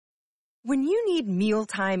When you need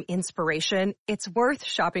mealtime inspiration, it's worth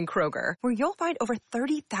shopping Kroger, where you'll find over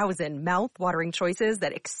 30,000 mouth-watering choices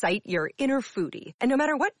that excite your inner foodie. And no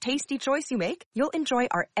matter what tasty choice you make, you'll enjoy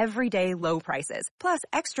our everyday low prices, plus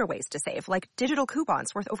extra ways to save, like digital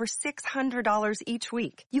coupons worth over $600 each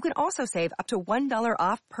week. You can also save up to $1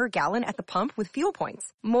 off per gallon at the pump with fuel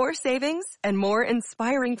points. More savings and more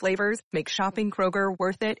inspiring flavors make shopping Kroger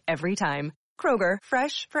worth it every time. Kroger,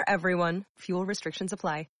 fresh for everyone. Fuel restrictions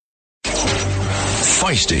apply.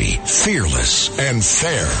 Feisty, fearless, and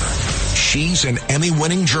fair. She's an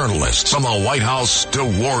Emmy-winning journalist from the White House to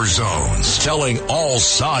war zones, telling all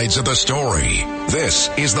sides of the story. This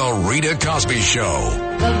is the Rita Cosby Show.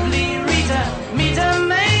 Lovely Rita, meet a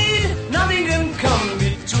maid. Nothing can come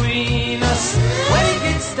between us. When it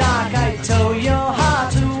gets dark, I tow your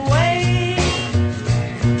heart away.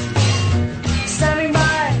 Standing by.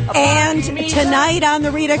 And tonight on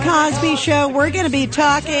the Rita Cosby Show, we're going to be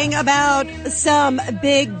talking about some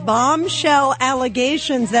big bombshell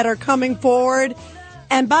allegations that are coming forward.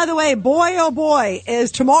 And by the way, boy, oh boy,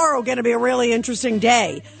 is tomorrow going to be a really interesting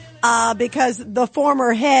day because the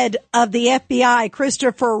former head of the FBI,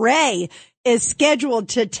 Christopher Wray, is scheduled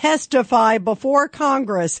to testify before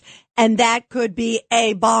Congress, and that could be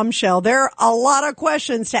a bombshell. There are a lot of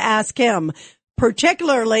questions to ask him,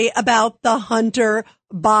 particularly about the Hunter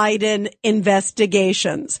Biden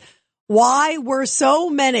investigations. Why were so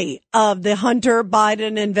many of the Hunter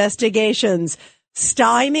Biden investigations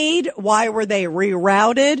stymied? Why were they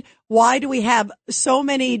rerouted? Why do we have so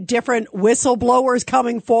many different whistleblowers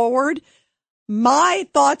coming forward? My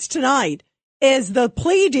thoughts tonight is the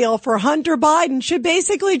plea deal for Hunter Biden should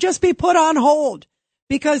basically just be put on hold,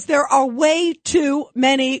 because there are way too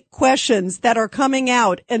many questions that are coming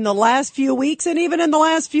out in the last few weeks and even in the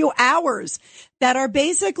last few hours that are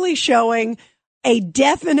basically showing a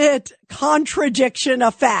definite contradiction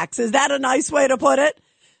of facts. Is that a nice way to put it?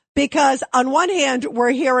 Because on one hand, we're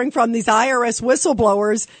hearing from these IRS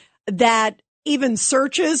whistleblowers that even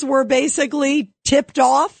searches were basically tipped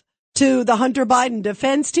off to the Hunter Biden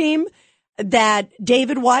defense team, that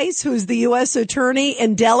David Weiss, who's the U.S. attorney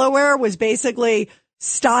in Delaware, was basically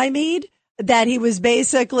stymied, that he was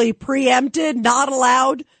basically preempted, not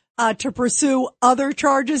allowed to pursue other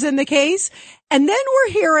charges in the case. And then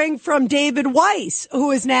we're hearing from David Weiss,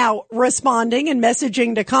 who is now responding and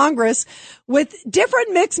messaging to Congress with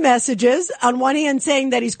different mixed messages. On one hand,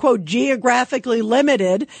 saying that he's, quote, geographically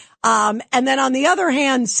limited. And then on the other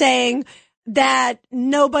hand, saying that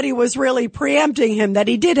nobody was really preempting him, that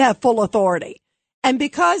he did have full authority. And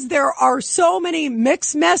because there are so many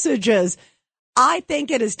mixed messages, I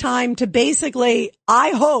think it is time to basically,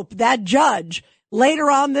 I hope that judge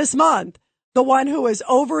later on this month, the one who is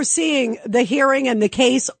overseeing the hearing and the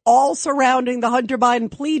case all surrounding the Hunter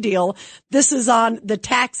Biden plea deal, this is on the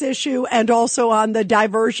tax issue and also on the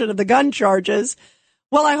diversion of the gun charges.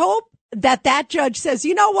 Well, I hope that that judge says,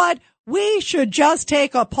 you know what? We should just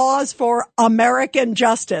take a pause for American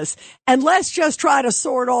justice and let's just try to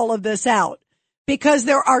sort all of this out, because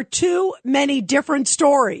there are too many different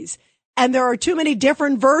stories. And there are too many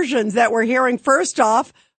different versions that we're hearing, first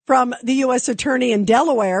off, from the U.S. attorney in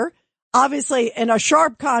Delaware, obviously in a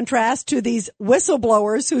sharp contrast to these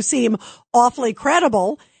whistleblowers who seem awfully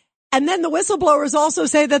credible. And then the whistleblowers also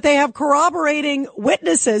say that they have corroborating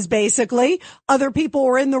witnesses, basically. Other people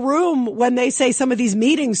were in the room when they say some of these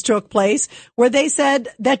meetings took place, where they said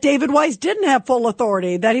that David Weiss didn't have full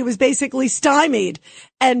authority, that he was basically stymied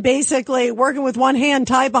and basically working with one hand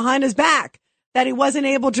tied behind his back, that he wasn't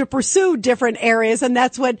able to pursue different areas. And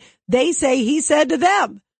that's what they say he said to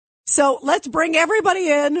them. So let's bring everybody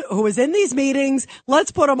in who was in these meetings.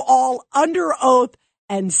 Let's put them all under oath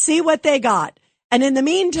and see what they got. And in the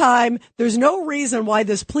meantime, there's no reason why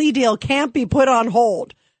this plea deal can't be put on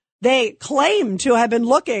hold. They claim to have been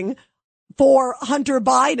looking for Hunter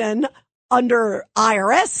Biden under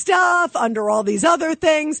IRS stuff, under all these other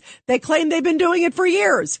things. They claim they've been doing it for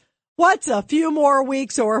years. What's a few more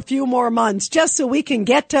weeks or a few more months just so we can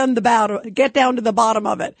get down to the bottom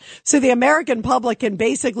of it, so the American public can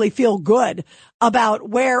basically feel good about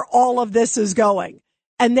where all of this is going,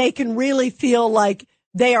 and they can really feel like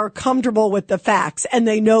they are comfortable with the facts and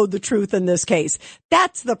they know the truth in this case.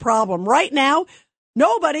 That's the problem. Right now,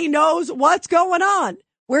 nobody knows what's going on.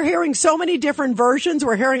 We're hearing so many different versions.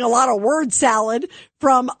 We're hearing a lot of word salad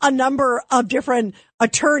from a number of different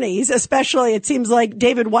attorneys, especially it seems like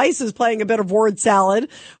David Weiss is playing a bit of word salad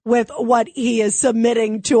with what he is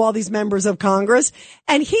submitting to all these members of Congress.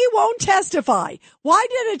 And he won't testify. Why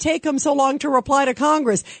did it take him so long to reply to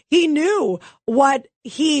Congress? He knew what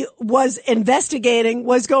he was investigating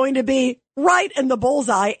was going to be right in the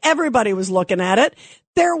bullseye. Everybody was looking at it.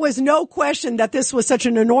 There was no question that this was such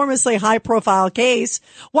an enormously high-profile case.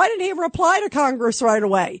 Why didn't he reply to Congress right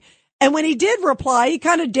away? And when he did reply, he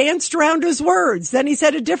kind of danced around his words. Then he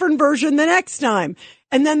said a different version the next time.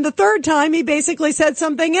 And then the third time, he basically said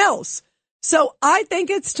something else. So I think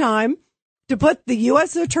it's time to put the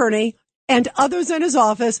U.S. attorney and others in his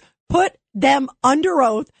office, put them under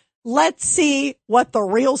oath. Let's see what the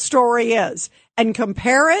real story is and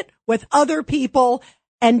compare it with other people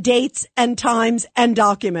and dates and times and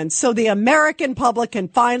documents so the American public can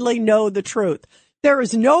finally know the truth. There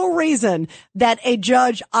is no reason that a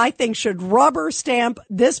judge, I think, should rubber stamp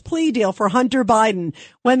this plea deal for Hunter Biden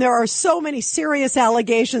when there are so many serious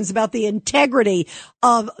allegations about the integrity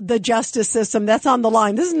of the justice system that's on the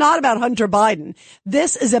line. This is not about Hunter Biden.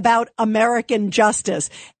 This is about American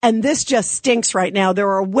justice. And this just stinks right now.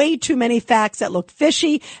 There are way too many facts that look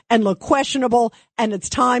fishy and look questionable, and it's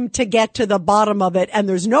time to get to the bottom of it. And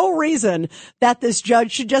there's no reason that this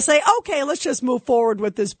judge should just say, okay, let's just move forward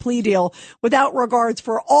with this plea deal without regards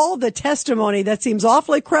for all the testimony that seems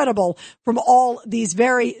awfully credible from all these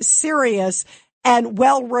very serious and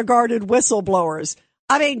well-regarded whistleblowers.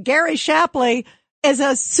 I mean, Gary Shapley is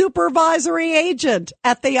a supervisory agent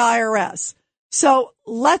at the IRS. So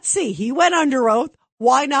let's see. He went under oath.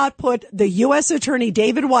 Why not put the U.S. Attorney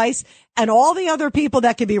David Weiss and all the other people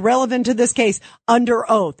that could be relevant to this case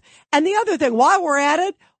under oath? And the other thing, while we're at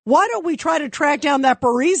it, why don't we try to track down that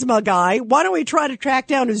Burisma guy? Why don't we try to track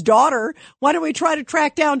down his daughter? Why don't we try to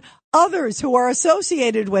track down others who are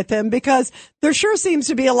associated with him? Because there sure seems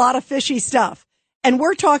to be a lot of fishy stuff. And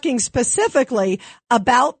we're talking specifically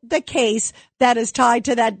about the case that is tied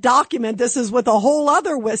to that document. This is with a whole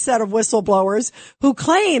other set of whistleblowers who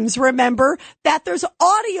claims, remember, that there's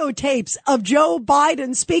audio tapes of Joe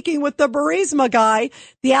Biden speaking with the Burisma guy.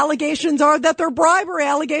 The allegations are that they're bribery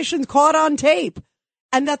allegations caught on tape,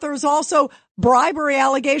 and that there's also bribery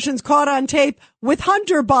allegations caught on tape with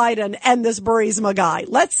Hunter Biden and this Burisma guy.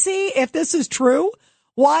 Let's see if this is true.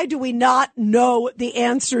 Why do we not know the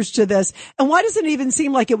answers to this? And why does it even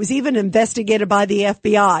seem like it was even investigated by the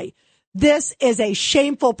FBI? This is a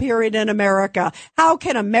shameful period in America. How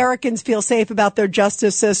can Americans feel safe about their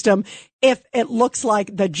justice system if it looks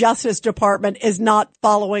like the Justice Department is not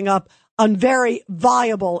following up on very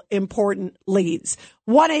viable, important leads?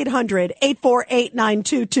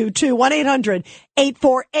 1-800-848-9222.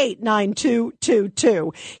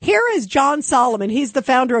 1-800-848-9222. Here is John Solomon. He's the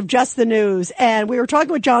founder of Just the News. And we were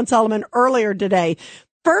talking with John Solomon earlier today.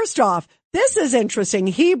 First off, this is interesting.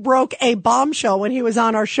 He broke a bombshell when he was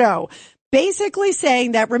on our show, basically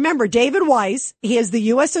saying that, remember, David Weiss, he is the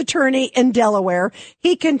U.S. attorney in Delaware.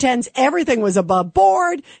 He contends everything was above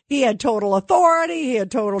board. He had total authority. He had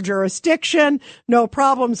total jurisdiction, no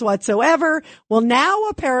problems whatsoever. Well, now,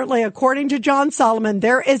 apparently, according to John Solomon,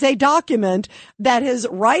 there is a document that his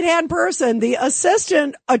right-hand person, the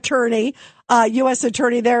assistant attorney, U.S.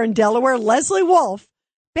 attorney there in Delaware, Leslie Wolf,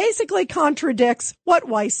 basically contradicts what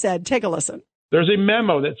Weiss said. Take a listen. There's a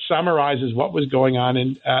memo that summarizes what was going on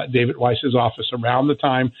in David Weiss's office around the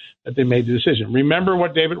time that they made the decision. Remember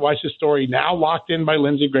what David Weiss's story, now locked in by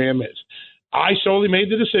Lindsey Graham, is. I solely made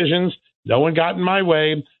the decisions. No one got in my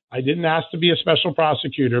way. I didn't ask to be a special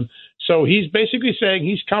prosecutor. So he's basically saying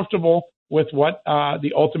he's comfortable with what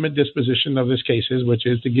the ultimate disposition of this case is, which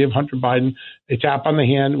is to give Hunter Biden a tap on the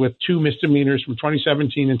hand with 2 misdemeanors from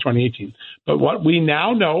 2017 and 2018. But what we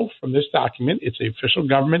now know from this document, it's an official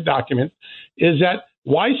government document, is that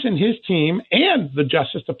Weiss and his team and the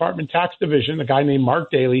Justice Department Tax Division, a guy named Mark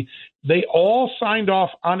Daley, they all signed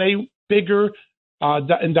off on a bigger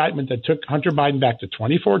indictment that took Hunter Biden back to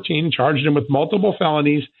 2014, charged him with multiple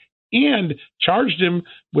felonies, and charged him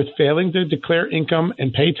with failing to declare income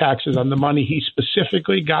and pay taxes on the money he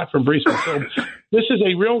specifically got from Burisma. So this is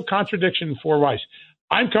a real contradiction for Weiss.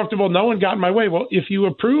 I'm comfortable. No one got in my way. Well, if you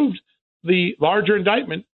approved the larger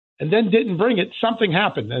indictment and then didn't bring it, something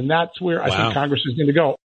happened. And that's where I think Congress is going to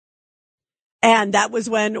go. And that was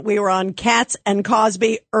when we were on Katz and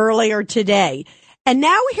Cosby earlier today. And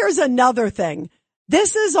now here's another thing.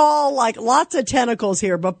 This is all like lots of tentacles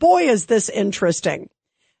here, but boy, is this interesting.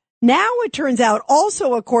 Now it turns out,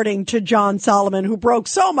 also according to John Solomon, who broke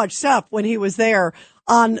so much stuff when he was there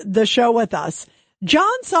on the show with us,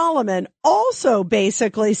 John Solomon also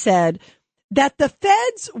basically said that the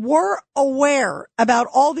feds were aware about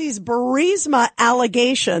all these Burisma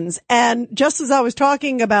allegations. And just as I was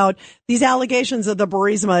talking about these allegations of the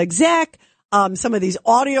Burisma exec, some of these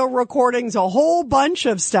audio recordings, a whole bunch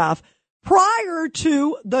of stuff prior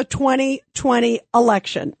to the 2020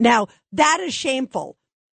 election. Now, that is shameful.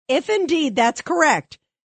 If indeed that's correct,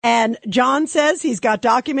 And John says he's got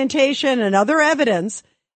documentation and other evidence,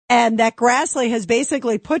 and that Grassley has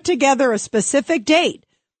basically put together a specific date,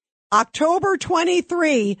 October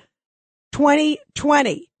 23,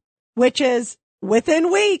 2020, which is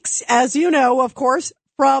within weeks, as you know, of course,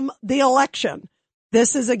 from the election.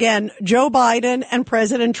 This is, again, Joe Biden and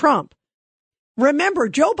President Trump. Remember,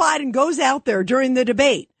 Joe Biden goes out there during the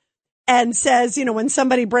debate and says, you know, when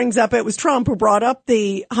somebody brings up, it was Trump who brought up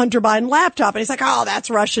the Hunter Biden laptop, and he's like, oh, that's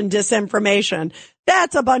Russian disinformation.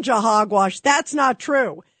 That's a bunch of hogwash. That's not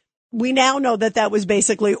true. We now know that that was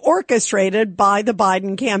basically orchestrated by the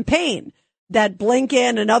Biden campaign, that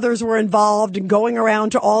Blinken and others were involved in going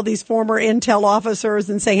around to all these former intel officers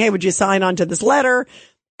and saying, hey, would you sign on to this letter?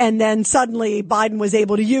 And then suddenly Biden was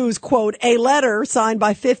able to use, quote, a letter signed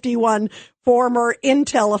by 51 former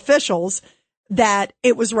intel officials that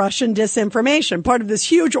it was Russian disinformation, part of this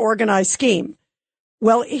huge organized scheme.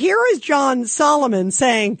 Well, here is John Solomon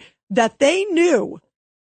saying that they knew,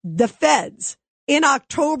 the feds, in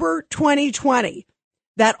October 2020,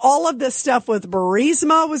 that all of this stuff with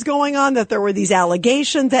Burisma was going on, that there were these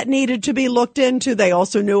allegations that needed to be looked into. They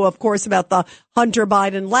also knew, of course, about the Hunter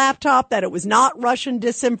Biden laptop, that it was not Russian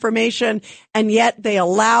disinformation, and yet they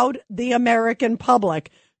allowed the American public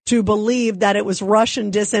to believe that it was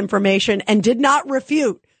Russian disinformation and did not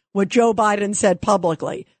refute what Joe Biden said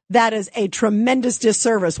publicly. That is a tremendous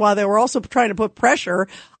disservice, while they were also trying to put pressure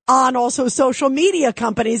on also social media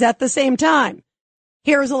companies at the same time.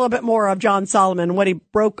 Here's a little bit more of John Solomon, what he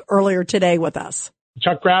broke earlier today with us.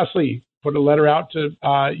 Chuck Grassley put a letter out to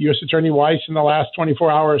U.S. Attorney Weiss in the last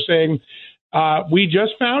 24 hours saying, we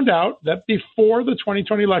just found out that before the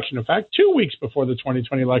 2020 election, in fact, 2 weeks before the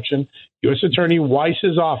 2020 election, U.S. Attorney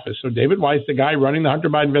Weiss's office, so David Weiss, the guy running the Hunter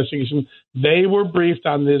Biden investigation, they were briefed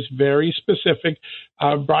on this very specific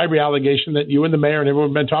bribery allegation that you and the mayor and everyone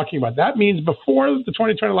have been talking about. That means before the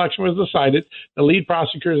 2020 election was decided, the lead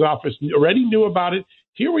prosecutor's office already knew about it.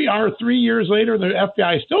 Here we are 3 years later, and the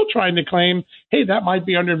FBI is still trying to claim, hey, that might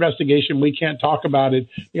be under investigation. We can't talk about it.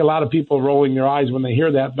 A lot of people rolling their eyes when they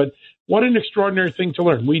hear that. But what an extraordinary thing to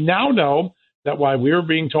learn. We now know that while we were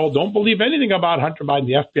being told, don't believe anything about Hunter Biden,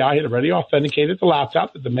 the FBI had already authenticated the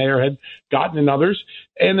laptop that the mayor had gotten and others.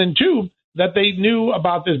 And then, two, that they knew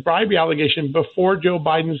about this bribery allegation before Joe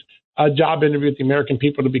Biden's job interview with the American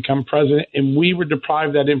people to become president. And we were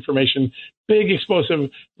deprived of that information. Big explosive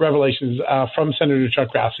revelations from Senator Chuck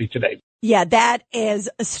Grassley today. Yeah, that is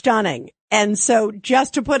stunning. And so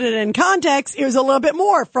just to put it in context, here's a little bit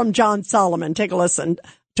more from John Solomon. Take a listen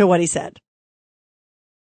to what he said.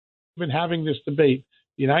 We've been having this debate.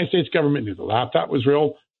 The United States government knew the laptop was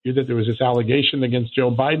real, knew that there was this allegation against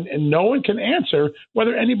Joe Biden, and no one can answer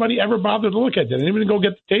whether anybody ever bothered to look at it. Did anyone go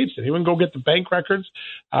get the tapes? Did anyone go get the bank records?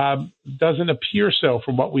 Doesn't appear so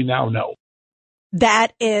from what we now know.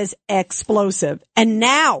 That is explosive. And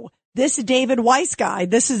now this David Weiss guy,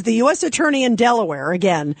 this is the U.S. attorney in Delaware,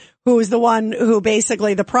 again, who is the one who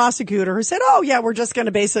basically the prosecutor who said, oh, yeah, we're just going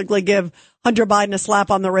to basically give Hunter Biden a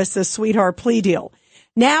slap on the wrist, this sweetheart plea deal.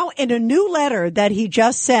 Now, in a new letter that he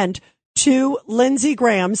just sent to Lindsey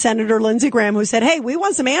Graham, Senator Lindsey Graham, who said, hey, we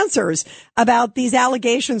want some answers about these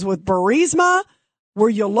allegations with Burisma. Were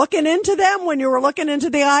you looking into them when you were looking into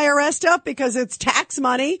the IRS stuff because it's tax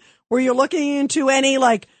money? Were you looking into any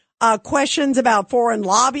questions about foreign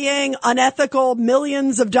lobbying, unethical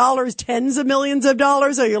millions of dollars, tens of millions of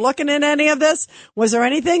dollars? Are you looking at any of this? Was there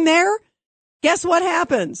anything there? Guess what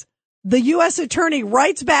happens? The U.S. attorney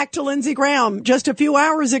writes back to Lindsey Graham just a few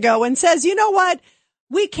hours ago and says, you know what?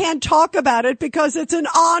 We can't talk about it because it's an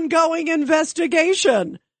ongoing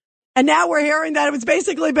investigation. And now we're hearing that it's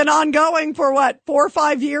basically been ongoing for 4 or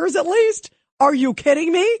 5 years at least. Are you kidding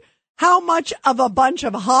me? How much of a bunch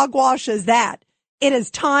of hogwash is that? It is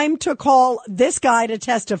time to call this guy to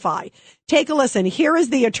testify. Take a listen. Here is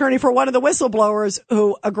the attorney for one of the whistleblowers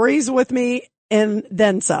who agrees with me and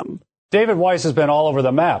then some. David Weiss has been all over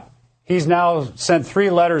the map. He's now sent 3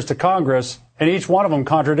 letters to Congress, and each one of them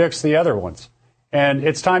contradicts the other ones. And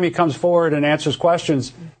it's time he comes forward and answers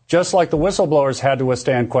questions, just like the whistleblowers had to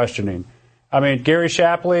withstand questioning. I mean, Gary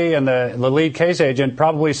Shapley and the lead case agent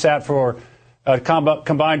probably sat for a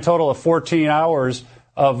combined total of 14 hours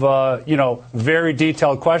of, very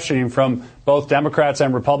detailed questioning from both Democrats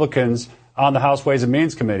and Republicans on the House Ways and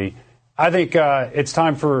Means Committee. I think it's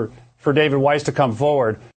time for David Weiss to come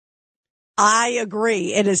forward. I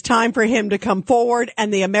agree. It is time for him to come forward,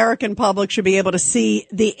 and the American public should be able to see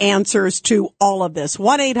the answers to all of this.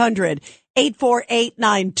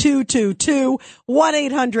 1-800-848-9222.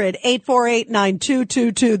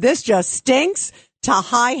 1-800-848-9222. This just stinks to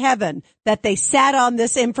high heaven that they sat on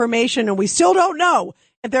this information, and we still don't know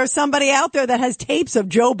if there's somebody out there that has tapes of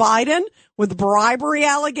Joe Biden with bribery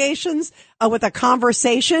allegations, with a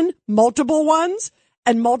conversation, multiple ones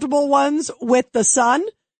with the son,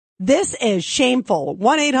 this is shameful.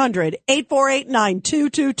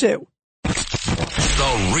 1-800-848-9222.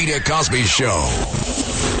 The Rita Cosby Show.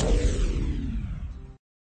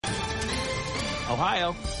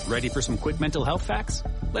 Ohio, ready for some quick mental health facts?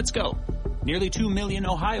 Let's go. Nearly 2 million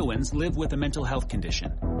Ohioans live with a mental health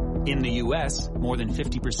condition. In the U.S., more than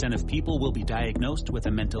 50% of people will be diagnosed with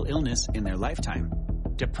a mental illness in their lifetime.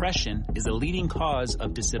 Depression is a leading cause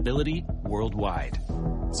of disability worldwide.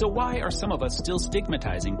 So why are some of us still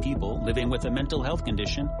stigmatizing people living with a mental health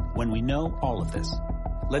condition when we know all of this?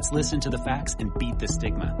 Let's listen to the facts and beat the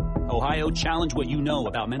stigma. Ohio, challenge what you know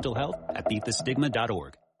about mental health at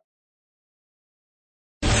beatthestigma.org.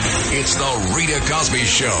 It's the Rita Cosby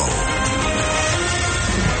Show.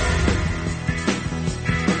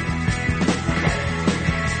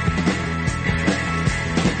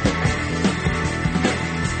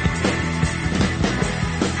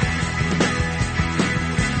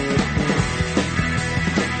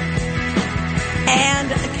 And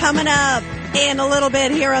coming up in a little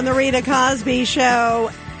bit here on the Rita Cosby Show,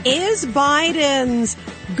 is Biden's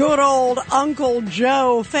good old Uncle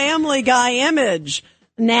Joe Family Guy image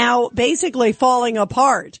now basically falling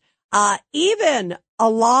apart? Even a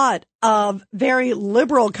lot of very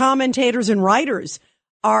liberal commentators and writers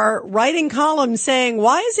are writing columns saying,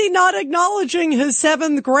 why is he not acknowledging his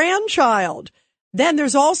 7th grandchild? Then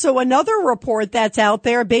there's also another report that's out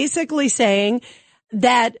there basically saying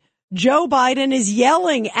that Joe Biden is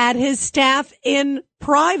yelling at his staff in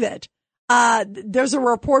private. There's a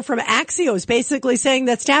report from Axios basically saying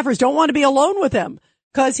that staffers don't want to be alone with him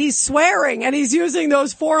because he's swearing and he's using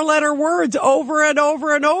those 4-letter words over and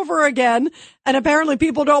over and over again. And apparently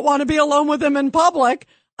people don't want to be alone with him in public.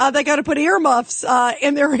 They got to put earmuffs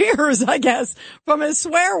in their ears, I guess, from his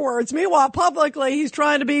swear words. Meanwhile, publicly, he's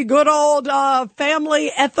trying to be good old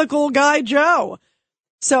family ethical guy Joe.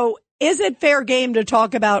 So is it fair game to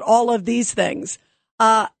talk about all of these things?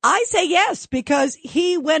 I say yes, because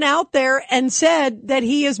he went out there and said that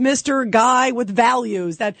he is Mr. Guy with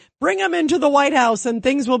values, that bring him into the White House and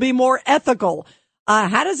things will be more ethical.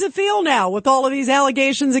 How does it feel now with all of these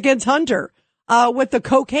allegations against Hunter, with the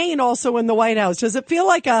cocaine also in the White House? Does it feel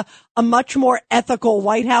like a much more ethical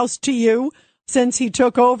White House to you since he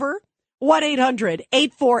took over?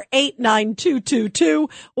 1-800-848-9222.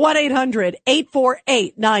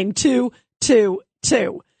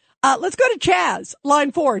 1-800-848-9222. Let's go to Chaz,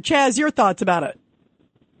 line 4. Chaz, your thoughts about it.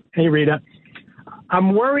 Hey, Rita.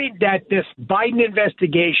 I'm worried that this Biden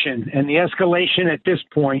investigation and the escalation at this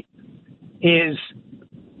point is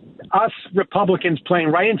us Republicans playing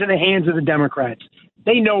right into the hands of the Democrats.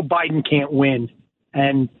 They know Biden can't win,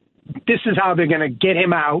 and this is how they're going to get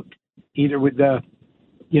him out, either with the,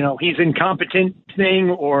 he's incompetent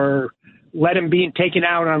thing, or let him be taken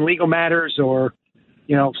out on legal matters, or,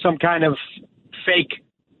 some kind of fake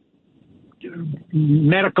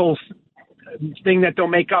medical thing that they'll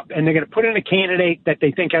make up, and they're going to put in a candidate that they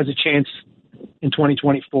think has a chance in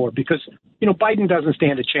 2024, because Biden doesn't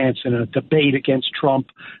stand a chance in a debate against Trump.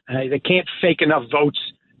 They can't fake enough votes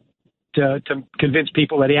to convince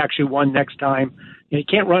people that he actually won next time. He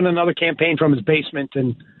can't run another campaign from his basement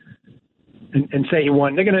and say he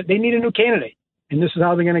won. They need a new candidate, and this is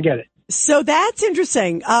how they're going to get it. So that's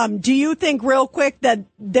interesting. Do you think, real quick, that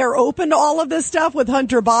they're open to all of this stuff with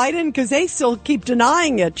Hunter Biden? Because they still keep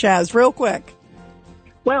denying it, Chaz, real quick.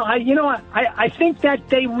 Well, I think that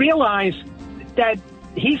they realize that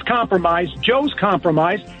he's compromised, Joe's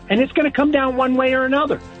compromised, and it's going to come down one way or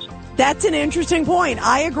another. That's an interesting point.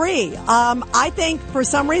 I agree. I think for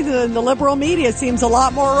some reason the liberal media seems a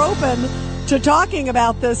lot more open to talking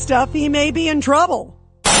about this stuff. He may be in trouble.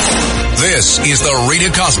 This is the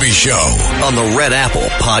Rita Cosby Show on the Red Apple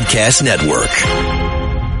Podcast Network.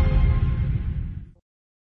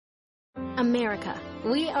 America.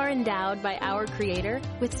 We are endowed by our Creator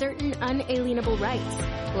with certain unalienable rights: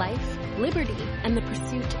 life, liberty, and the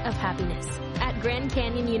pursuit of happiness. At Grand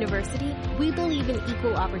Canyon University, we believe in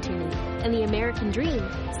equal opportunity, and the American dream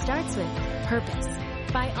starts with purpose.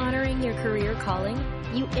 By honoring your career calling,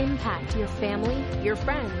 you impact your family, your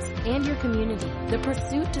friends, and your community. The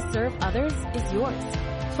pursuit to serve others is yours.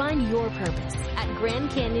 Find your purpose at Grand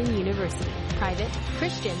Canyon University. Private,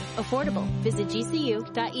 Christian, affordable. Visit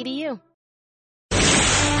gcu.edu.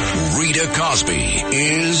 Rita Cosby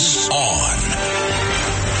is on.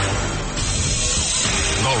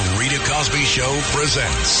 The Rita Cosby Show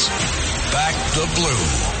presents Back the Blue.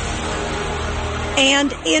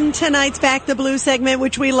 And in tonight's Back the Blue segment,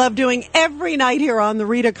 which we love doing every night here on the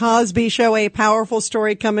Rita Cosby Show, a powerful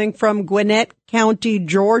story coming from Gwinnett County,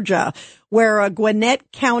 Georgia, where a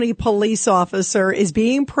Gwinnett County police officer is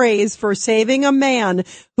being praised for saving a man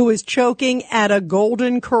who was choking at a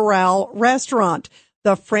Golden Corral restaurant.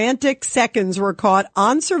 The frantic seconds were caught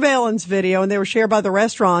on surveillance video, and they were shared by the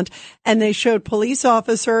restaurant, and they showed police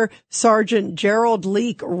officer Sergeant Gerald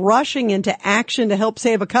Leak rushing into action to help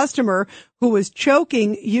save a customer who was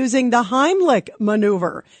choking using the Heimlich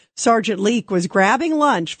maneuver. Sergeant Leak was grabbing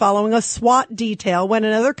lunch following a SWAT detail when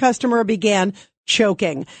another customer began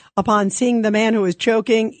choking. Upon seeing the man who was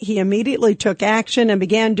choking, he immediately took action and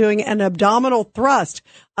began doing an abdominal thrust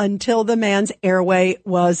until the man's airway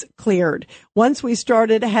was cleared. Once we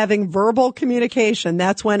started having verbal communication,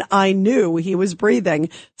 that's when I knew he was breathing,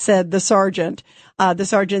 said the sergeant. The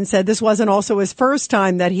sergeant said this wasn't also his first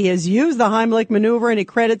time that he has used the Heimlich maneuver, and he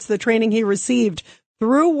credits the training he received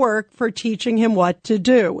through work for teaching him what to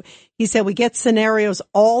do. He said, we get scenarios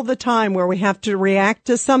all the time where we have to react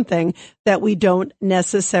to something that we don't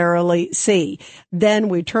necessarily see. Then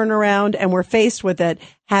we turn around and we're faced with it,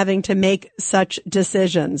 having to make such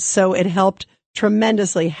decisions. So it helped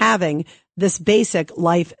tremendously having this basic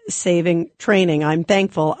life-saving training. I'm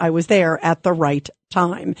thankful I was there at the right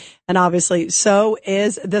time. And obviously, so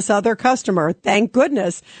is this other customer. Thank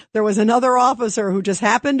goodness there was another officer who just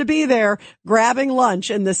happened to be there grabbing lunch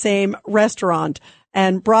in the same restaurant.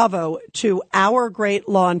 And bravo to our great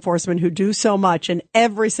law enforcement who do so much and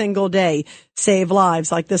every single day save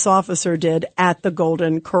lives like this officer did at the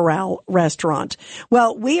Golden Corral restaurant.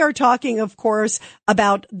 Well, we are talking, of course,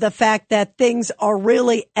 about the fact that things are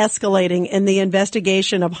really escalating in the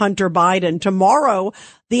investigation of Hunter Biden. Tomorrow,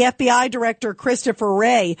 the FBI Director Christopher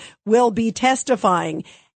Wray will be testifying,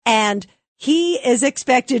 and he is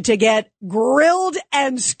expected to get grilled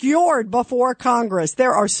and skewered before Congress.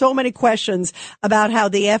 There are so many questions about how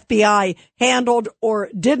the FBI handled or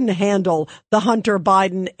didn't handle the Hunter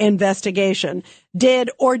Biden investigation, did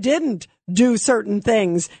or didn't do certain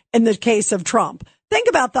things in the case of Trump. Think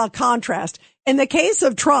about the contrast. In the case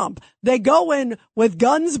of Trump, they go in with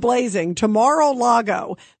guns blazing to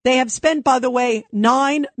Mar-a-Lago. They have spent, by the way,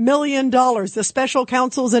 $9 million, the special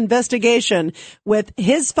counsel's investigation with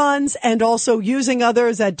his funds and also using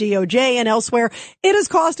others at DOJ and elsewhere. It has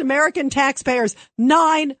cost American taxpayers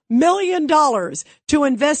 $9 million to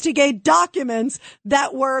investigate documents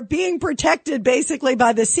that were being protected basically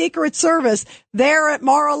by the Secret Service there at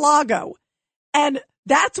Mar-a-Lago. And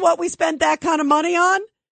that's what we spent that kind of money on.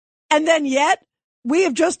 And then yet we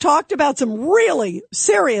have just talked about some really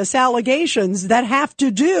serious allegations that have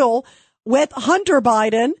to deal with Hunter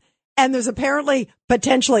Biden. And there's apparently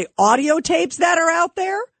potentially audio tapes that are out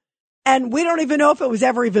there. And we don't even know if it was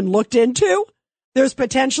ever even looked into. There's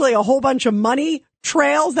potentially a whole bunch of money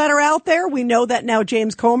trails that are out there. We know that now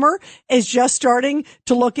James Comer is just starting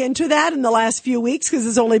to look into that in the last few weeks because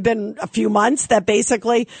it's only been a few months that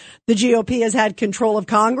basically the GOP has had control of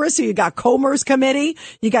Congress. So you got Comer's committee,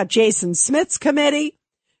 you got Jason Smith's committee,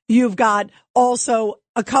 you've got also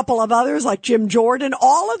a couple of others like Jim Jordan,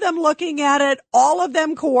 all of them looking at it, all of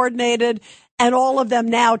them coordinated, and all of them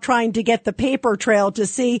now trying to get the paper trail to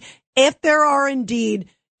see if there are indeed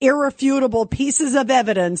irrefutable pieces of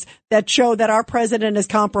evidence that show that our president is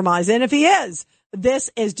compromised. And if he is, this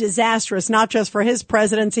is disastrous, not just for his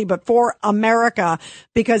presidency, but for America,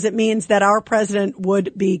 because it means that our president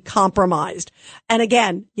would be compromised. And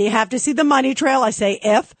again, you have to see the money trail. I say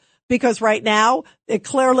if, because right now it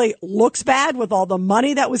clearly looks bad with all the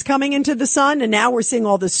money that was coming into the sun. And now we're seeing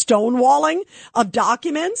all the stonewalling of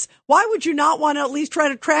documents. Why would you not want to at least try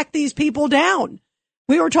to track these people down?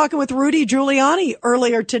 We were talking with Rudy Giuliani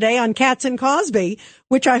earlier today on Katz and Cosby,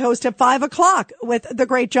 which I host at 5:00 with the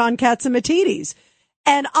great John Catsimatidis.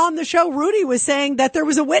 And on the show, Rudy was saying that there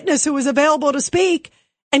was a witness who was available to speak.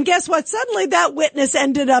 And guess what? Suddenly that witness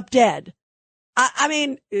ended up dead. I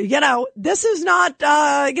mean, this is not,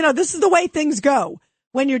 this is the way things go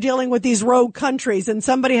when you're dealing with these rogue countries and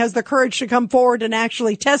somebody has the courage to come forward and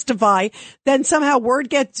actually testify. Then somehow word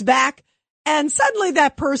gets back. And suddenly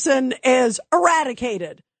that person is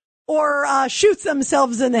eradicated or shoots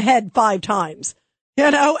themselves in the head 5 times,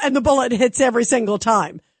 and the bullet hits every single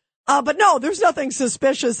time. But no, there's nothing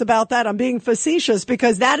suspicious about that. I'm being facetious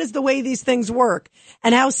because that is the way these things work.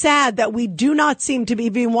 And how sad that we do not seem to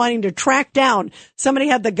be wanting to track down. Somebody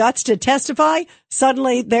had the guts to testify.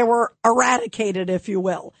 Suddenly they were eradicated, if you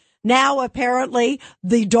will. Now, apparently,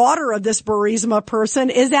 the daughter of this Burisma person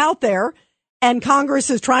is out there. And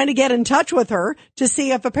Congress is trying to get in touch with her to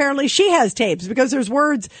see if apparently she has tapes, because there's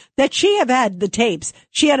words that she have had the tapes.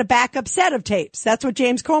 She had a backup set of tapes. That's what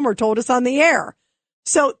James Comer told us on the air.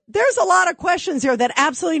 So there's a lot of questions here that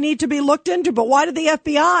absolutely need to be looked into. But why did the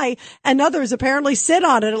FBI and others apparently sit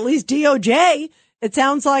on it, at least DOJ? It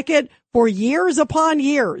sounds like it for years upon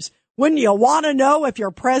years. Wouldn't you want to know if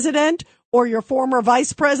your president or your former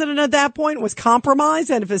vice president at that point was compromised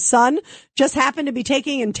and if his son just happened to be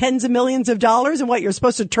taking in tens of millions of dollars and what you're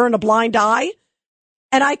supposed to turn a blind eye?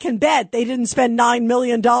 And I can bet they didn't spend $9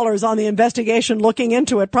 million on the investigation looking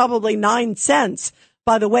into it, probably 9 cents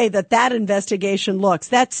by the way that investigation looks.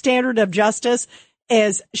 That standard of justice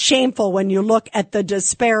is shameful when you look at the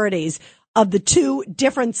disparities of the two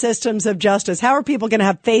different systems of justice. How are people going to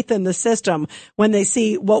have faith in the system when they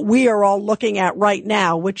see what we are all looking at right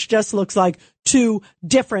now, which just looks like two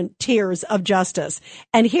different tiers of justice?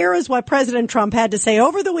 And here is what President Trump had to say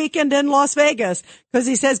over the weekend in Las Vegas, because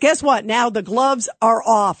he says, guess what? Now the gloves are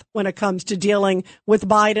off when it comes to dealing with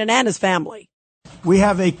Biden and his family. We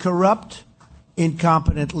have a corrupt,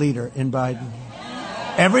 incompetent leader in Biden.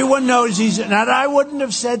 Everyone knows he's, and I wouldn't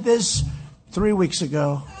have said this 3 weeks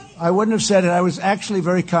ago. I wouldn't have said it. I was actually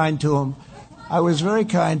very kind to him.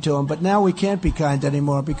 But now we can't be kind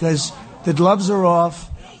anymore because the gloves are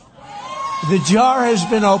off. The jar has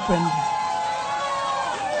been opened.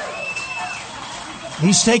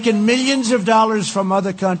 He's taken millions of dollars from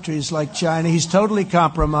other countries like China. He's totally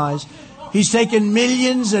compromised. He's taken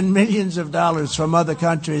millions and millions of dollars from other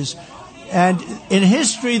countries. And in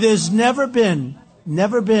history, there's never been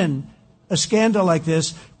a scandal like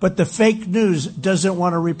this, but the fake news doesn't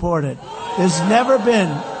want to report it. There's never been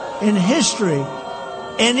in history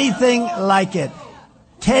anything like it.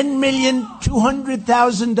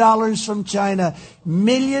 $10,200,000 from China,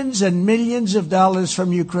 millions and millions of dollars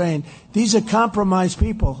from Ukraine. These are compromised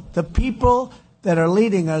people. The people that are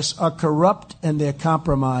leading us are corrupt and they're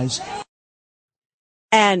compromised.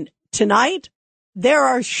 And tonight, there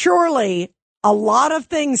are surely a lot of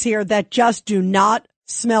things here that just do not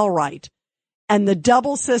smell right. And the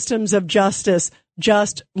double systems of justice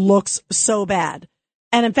just looks so bad.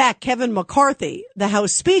 And in fact, Kevin McCarthy, the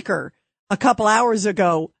House Speaker, a couple hours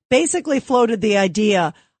ago, basically floated the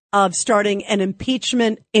idea of starting an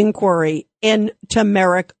impeachment inquiry into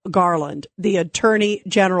Merrick Garland, the Attorney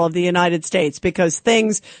General of the United States, because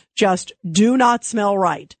things just do not smell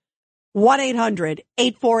right.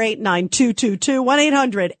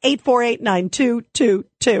 1-800-848-9222,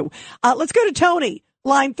 1-800-848-9222. Let's go to Tony.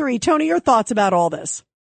 Line 3. Tony, your thoughts about all this?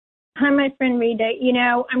 Hi, my friend Rita. You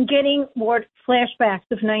know, I'm getting more flashbacks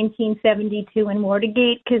of 1972 and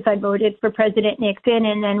Watergate because I voted for President Nixon,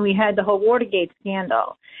 and then we had the whole Watergate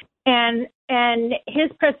scandal. And his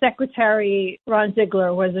press secretary, Ron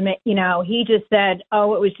Ziegler, was, you know, he just said,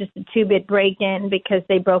 oh, it was just a 2-bit break-in because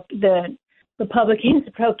the Republicans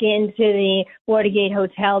broke into the Watergate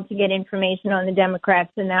Hotel to get information on the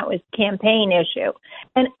Democrats, and that was a campaign issue.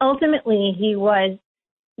 And ultimately, he was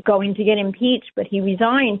going to get impeached, but he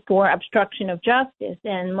resigned for obstruction of justice,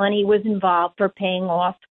 and money was involved for paying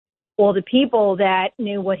off all the people that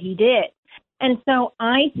knew what he did. And so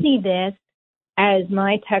I see this as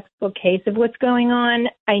my textbook case of what's going on.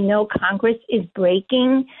 I know Congress is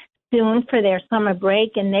breaking soon for their summer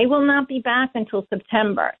break, and they will not be back until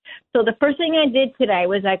September. So the first thing I did today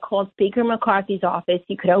was I called Speaker McCarthy's office.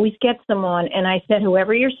 You could always get someone, and I said,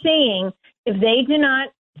 whoever you're seeing, if they do not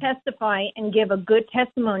testify and give a good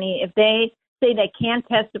testimony, if they say they can't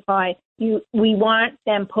testify, we want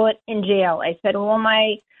them put in jail. I said, all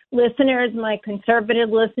my listeners, my conservative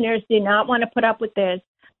listeners, do not want to put up with this.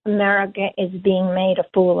 America is being made a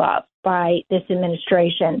fool of by this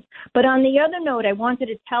administration. But on the other note, I wanted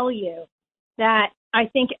to tell you that I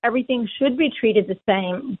think everything should be treated the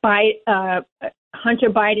same by Hunter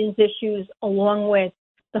Biden's issues along with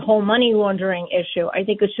the whole money laundering issue. I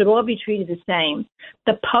think it should all be treated the same.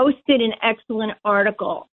 The Post did an excellent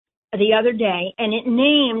article the other day, and it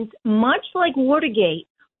named, much like Watergate,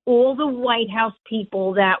 all the White House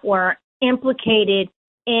people that were implicated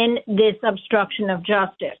in this obstruction of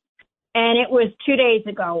justice. And it was 2 days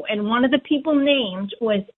ago. And one of the people named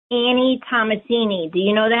was Annie Tomasini. Do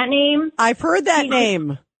you know that name? I've heard that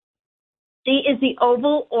name. She is the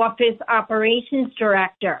Oval Office Operations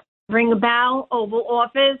Director. Ring a bell, Oval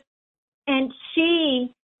Office. And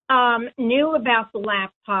she knew about the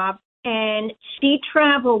laptop, and she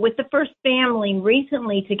traveled with the first family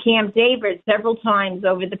recently to Camp David several times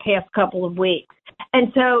over the past couple of weeks.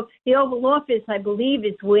 And so the Oval Office, I believe,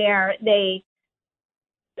 is where they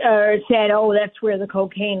said, oh, that's where the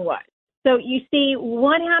cocaine was. So you see,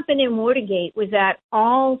 what happened in Watergate was that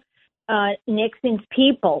all Nixon's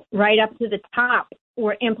people, right up to the top,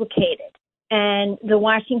 were implicated. And the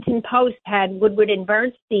Washington Post had Woodward and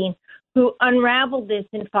Bernstein who unraveled this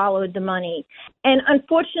and followed the money. And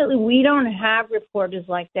unfortunately, we don't have reporters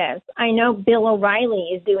like this. I know Bill O'Reilly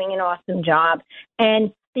is doing an awesome job.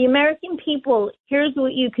 And the American people, here's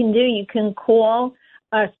what you can do. You can call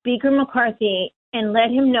Speaker McCarthy and let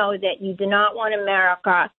him know that you do not want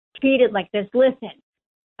America treated like this. Listen,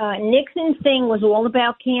 Nixon's thing was all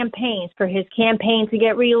about campaigns, for his campaign to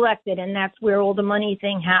get reelected, and that's where all the money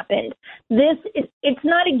thing happened. It's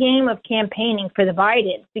not a game of campaigning for the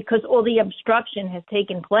Bidens, because all the obstruction has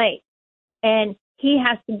taken place. And he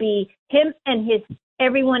has to be, him and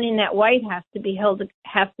everyone in that White House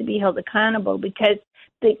has to be held accountable, because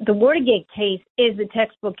the Watergate case is a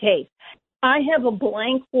textbook case. I have a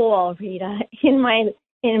blank wall, Rita, in my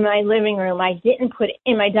living room. I didn't put it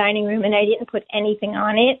in my dining room, and I didn't put anything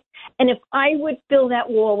on it. And if I would fill that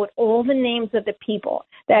wall with all the names of the people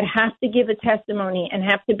that have to give a testimony and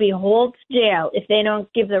have to be hauled to jail if they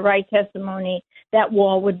don't give the right testimony, that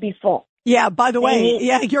wall would be full. Yeah, by the way,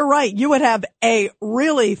 yeah, you're right. You would have a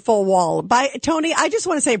really full wall. Tony, I just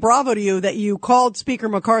want to say bravo to you that you called Speaker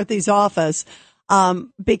McCarthy's office,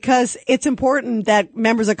 because it's important that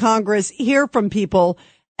members of Congress hear from people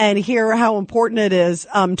and hear how important it is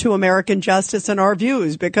to American justice and our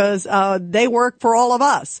views, because they work for all of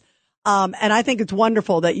us. And I think it's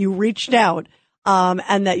wonderful that you reached out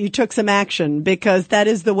and that you took some action, because that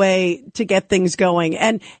is the way to get things going.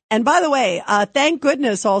 And by the way, thank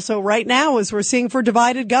goodness also right now, as we're seeing for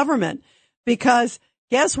divided government, because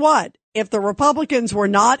guess what? If the Republicans were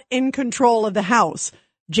not in control of the House,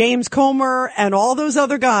 James Comer and all those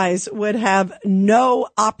other guys would have no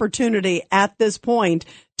opportunity at this point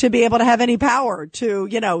to be able to have any power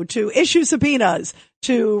to issue subpoenas,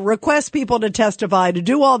 to request people to testify, to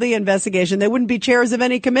do all the investigation. They wouldn't be chairs of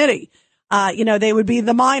any committee. They would be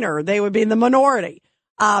the minor. They would be in the minority.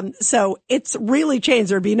 So it's really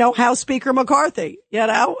changed. There'd be no House Speaker McCarthy.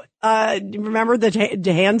 Remember the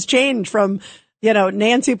hands changed from,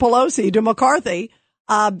 Nancy Pelosi to McCarthy,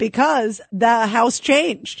 because the House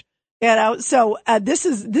changed. So this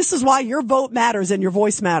is why your vote matters and your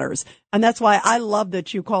voice matters. And that's why I love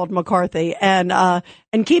that you called McCarthy, and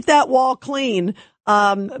keep that wall clean.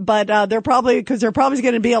 But there probably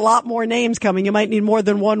going to be a lot more names coming. You might need more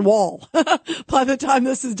than one wall by the time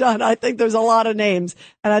this is done. I think there's a lot of names,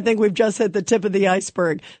 and I think we've just hit the tip of the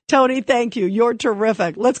iceberg. Tony, thank you. You're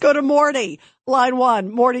terrific. Let's go to Morty, line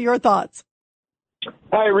 1. Morty, your thoughts.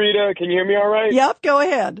 Hi, Rita. Can you hear me all right? Yep, go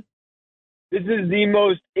ahead. This is the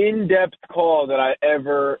most in-depth call that I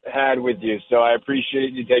ever had with you, so I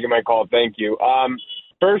appreciate you taking my call. Thank you.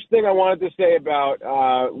 First thing I wanted to say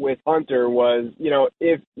about with Hunter was,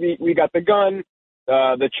 if we got the gun,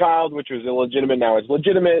 the child, which was illegitimate, now is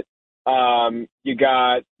legitimate. You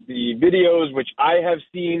got the videos, which I have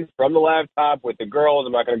seen from the laptop with the girls.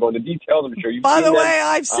 I'm not going to go into details. I'm sure you've seen them. By the way,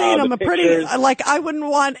 I've seen them. I wouldn't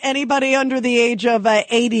want anybody under the age of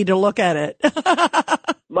 80 to look at it.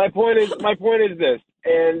 My point is this,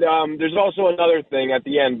 and there's also another thing at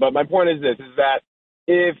the end, but my point is this, is that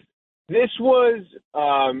if this was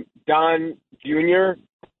Don Jr.,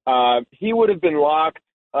 he would have been locked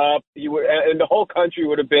up, and the whole country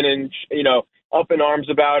would have been up in arms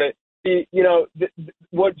about it.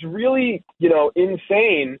 What's really,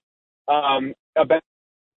 insane about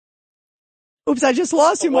Oops, I just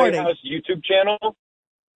lost you, Morty. White House YouTube channel.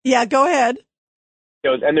 Yeah, go ahead.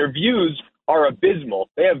 And their views are abysmal.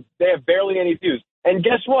 They have barely any views. And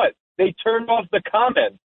guess what? They turned off the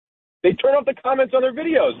comments. They turn off the comments on their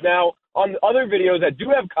videos. Now, on other videos that do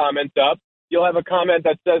have comments up, you'll have a comment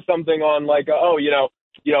that says something on like,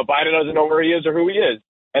 Biden doesn't know where he is or who he is.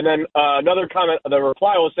 And then another comment, the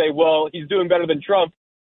reply will say, well, he's doing better than Trump.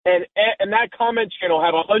 And that comment channel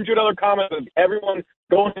have 100 other comments of everyone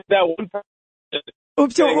going to that one person.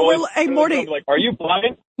 Oops, hey, Morty. Like, are you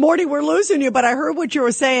blind? Morty, we're losing you, but I heard what you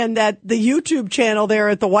were saying, that the YouTube channel there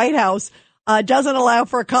at the White House doesn't allow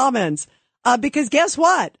for comments. Because guess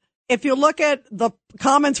what? If you look at the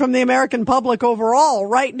comments from the American public overall,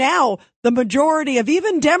 right now, the majority of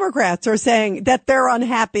even Democrats are saying that they're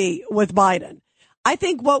unhappy with Biden. I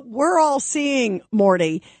think what we're all seeing,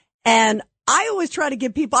 Morty, and I always try to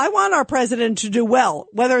give people, I want our president to do well,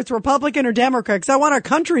 whether it's Republican or Democrat, because I want our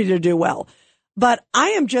country to do well. But I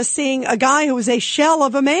am just seeing a guy who is a shell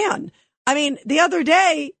of a man. I mean, the other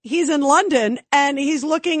day, he's in London and he's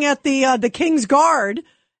looking at the King's Guard,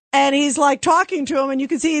 and he's like talking to him, and you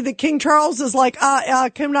can see that King Charles is like,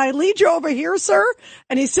 can I lead you over here, sir?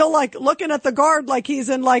 And he's still like looking at the guard like he's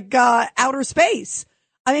in like outer space.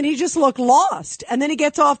 I mean, he just looked lost. And then he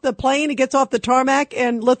gets off the plane, he gets off the tarmac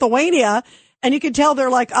in Lithuania, and you can tell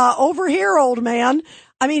they're like, over here, old man.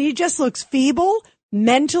 I mean, he just looks feeble.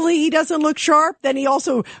 mentally he doesn't look sharp. Then he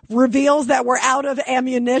also reveals that we're out of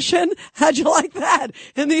ammunition. How'd you like that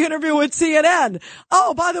in the interview with CNN?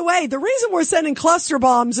 Oh, by the way, the reason we're sending cluster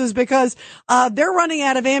bombs is because they're running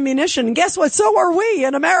out of ammunition. And guess what? So are we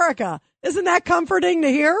in America. Isn't that comforting to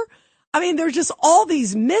hear? I mean, there's just all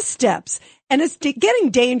these missteps, and it's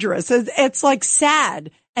getting dangerous. It's like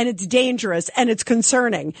sad, and it's dangerous, and it's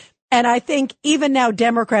concerning. And I think even now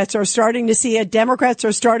Democrats are starting to see it. Democrats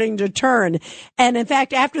are starting to turn. And in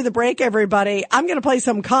fact, after the break, everybody, I'm going to play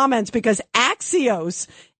some comments because Axios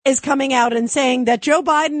is coming out and saying that Joe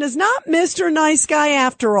Biden is not Mr. Nice Guy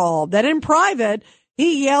after all, that in private,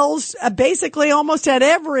 he yells basically almost at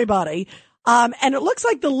everybody. And it looks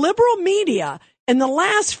like the liberal media in the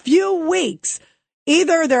last few weeks,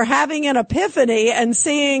 either they're having an epiphany and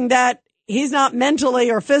seeing that he's not mentally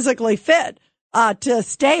or physically fit to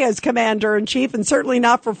stay as commander in chief, and certainly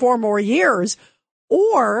not for 4 more years,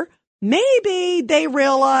 or maybe they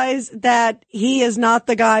realize that he is not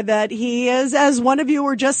the guy that he is, as one of you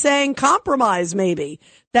were just saying, compromise maybe,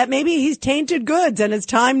 that maybe he's tainted goods and it's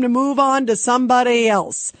time to move on to somebody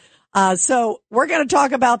else. So we're going to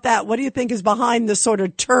talk about that. What do you think is behind this sort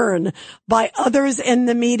of turn by others in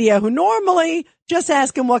the media who normally just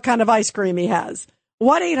ask him what kind of ice cream he has?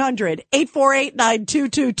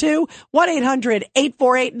 1-800-848-9222,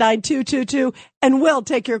 1-800-848-9222, and we'll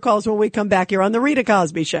take your calls when we come back here on The Rita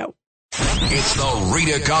Cosby Show. It's The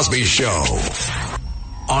Rita Cosby Show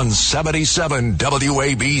on 77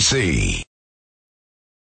 WABC.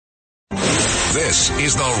 This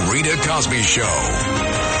is The Rita Cosby Show.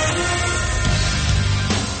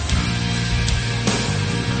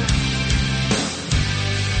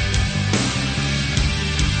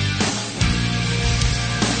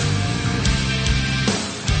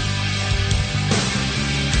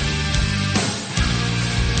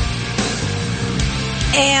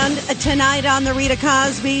 And tonight on the Rita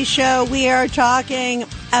Cosby Show, we are talking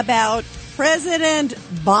about President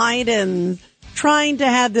Biden trying to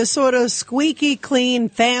have this sort of squeaky clean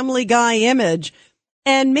Family Guy image.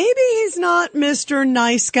 And maybe he's not Mr.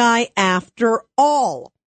 Nice Guy after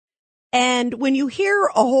all. And when you hear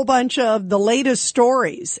a whole bunch of the latest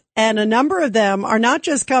stories, and a number of them are not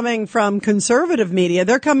just coming from conservative media,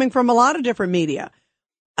 they're coming from a lot of different media.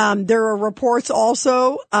 There are reports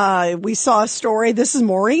also, we saw a story. This is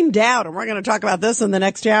Maureen Dowd, and we're going to talk about this in the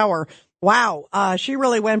next hour. Wow. She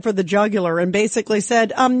really went for the jugular and basically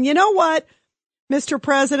said, you know what, Mr.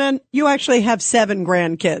 President, you actually have 7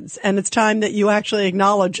 grandkids, and it's time that you actually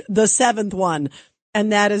acknowledge the 7th one.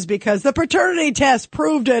 And that is because the paternity test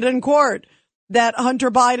proved it in court that Hunter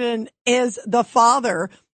Biden is the father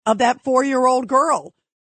of that 4-year-old girl.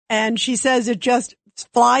 And she says it just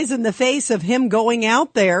flies in the face of him going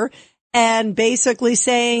out there and basically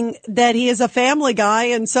saying that he is a family guy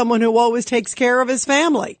and someone who always takes care of his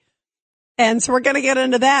family. And so we're going to get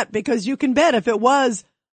into that, because you can bet if it was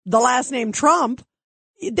the last name Trump,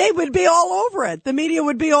 they would be all over it. The media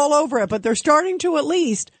would be all over it. But they're starting to at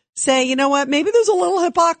least say, you know what, maybe there's a little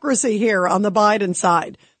hypocrisy here on the Biden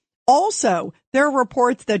side. Also, there are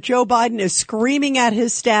reports that Joe Biden is screaming at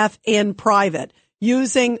his staff in private,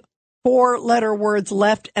 using 4-letter words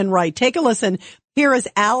left and right. Take a listen. Here is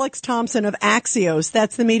Alex Thompson of Axios.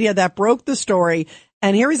 That's the media that broke the story.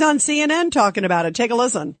 And here he's on CNN talking about it. Take a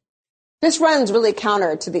listen. This runs really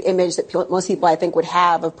counter to the image that most people, I think, would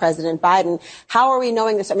have of President Biden. How are we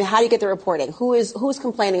knowing this? I mean, how do you get the reporting? Who's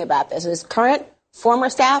complaining about this? Is current, former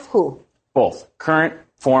staff? Who? Both. Current,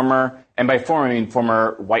 former, and by former, I mean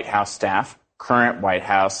former White House staff, current White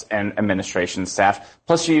House and administration staff.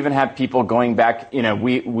 Plus, you even have people going back. You know,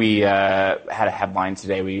 we had a headline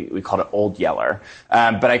today. We called it Old Yeller.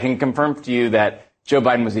 But I can confirm to you that Joe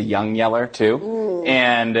Biden was a young yeller, too.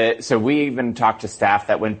 And so we even talked to staff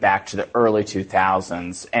that went back to the early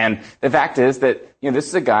 2000s. And the fact is that, you know, this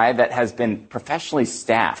is a guy that has been professionally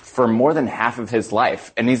staffed for more than half of his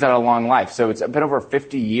life. And he's had a long life. So it's a bit over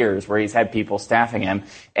 50 years where he's had people staffing him.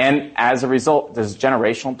 And as a result, there's a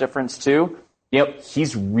generational difference, too. You know,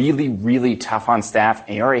 he's really, really tough on staff.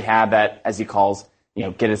 And he already had that, as he calls, you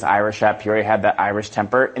know, get his Irish up. He already had that Irish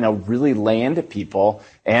temper, you know, really lay into people.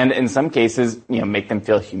 And in some cases, you know, make them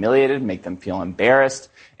feel humiliated, make them feel embarrassed,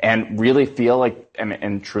 and really feel like,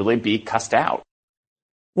 and truly be cussed out.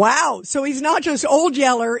 Wow. So he's not just Old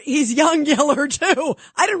Yeller, he's Young Yeller, too.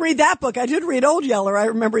 I didn't read that book. I did read Old Yeller, I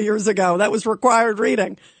remember years ago. That was required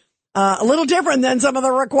reading. A little different than some of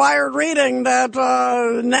the required reading that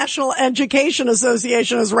National Education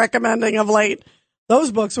Association is recommending of late.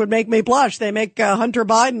 Those books would make me blush. They make Hunter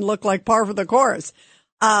Biden look like par for the course.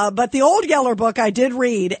 But the Old Yeller book I did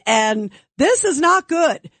read, and this is not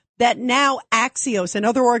good. that now Axios and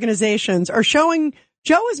other organizations are showing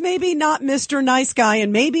Joe is maybe not Mr. Nice Guy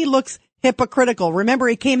and maybe looks hypocritical. Remember,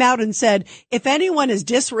 he came out and said, if anyone is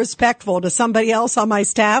disrespectful to somebody else on my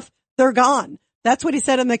staff, they're gone. That's what he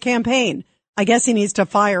said in the campaign. I guess he needs to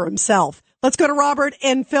fire himself. Let's go to Robert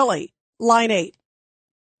in Philly, line 8.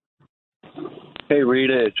 Hey,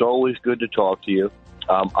 Rita, it's always good to talk to you.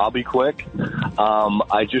 I'll be quick.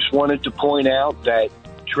 I just wanted to point out that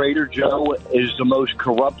Trader Joe is the most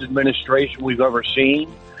corrupt administration we've ever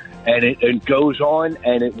seen. And it goes on,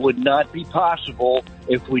 and it would not be possible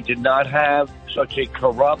if we did not have such a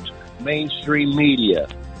corrupt mainstream media.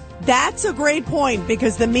 That's a great point,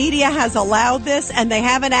 because the media has allowed this, and they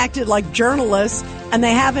haven't acted like journalists, and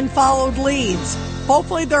they haven't followed leads.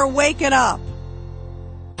 Hopefully they're waking up.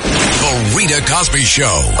 The Rita Cosby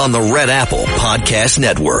Show on the Red Apple Podcast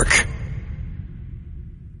Network.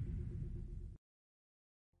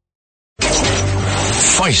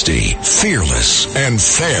 Feisty, fearless, and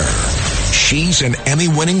fair. She's an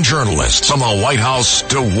Emmy-winning journalist from the White House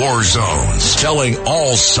to war zones, telling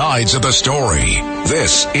all sides of the story.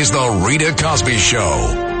 This is the Rita Cosby Show.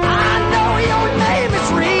 I know your name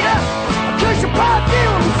is Rita, 'cause your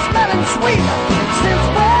perfume is smelling sweet. Since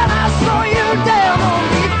when I saw you down on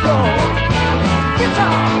the floor.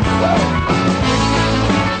 Guitar,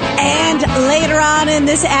 And later on in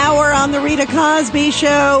this hour on the Rita Cosby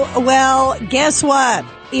Show, well, guess what?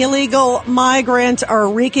 Illegal migrants are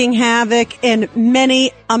wreaking havoc in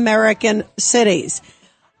many American cities.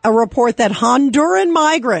 A report that Honduran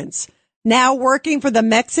migrants now working for the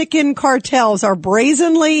Mexican cartels are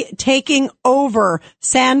brazenly taking over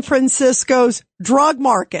San Francisco's drug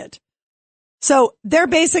market. So they're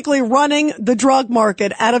basically running the drug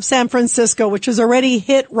market out of San Francisco, which has already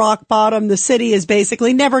hit rock bottom. The city is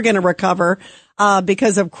basically never going to recover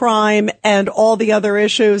because of crime and all the other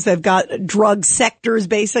issues. They've got drug sectors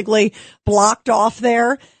basically blocked off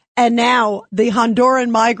there. And now the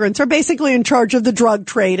Honduran migrants are basically in charge of the drug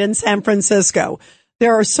trade in San Francisco.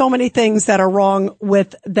 There are so many things that are wrong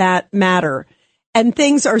with that matter. And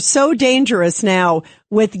things are so dangerous now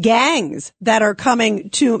with gangs that are coming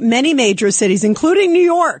to many major cities, including New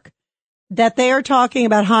York, that they are talking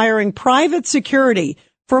about hiring private security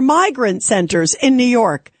for migrant centers in New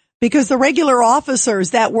York because the regular officers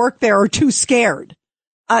that work there are too scared.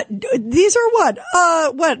 These are what,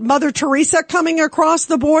 Mother Teresa coming across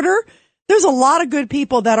the border? There's a lot of good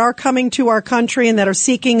people that are coming to our country and that are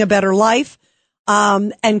seeking a better life,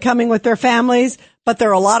 and coming with their families. But there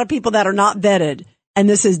are a lot of people that are not vetted, and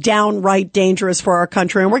this is downright dangerous for our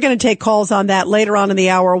country. And we're going to take calls on that later on in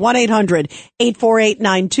the hour.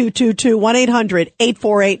 1-800-848-9222,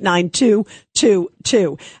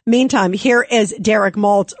 1-800-848-9222. Meantime, here is Derek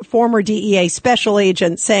Maltz, former DEA special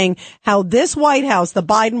agent, saying how this White House, the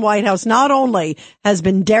Biden White House, not only has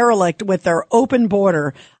been derelict with their open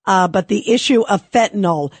border, but the issue of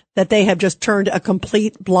fentanyl that they have just turned a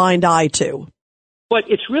complete blind eye to. But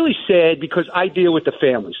it's really sad because I deal with the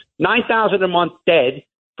families. 9,000 a month dead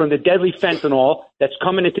from the deadly fentanyl that's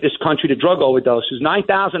coming into this country, the drug overdoses.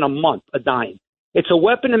 9,000 a month are dying. It's a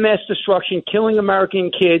weapon of mass destruction, killing American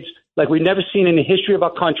kids like we've never seen in the history of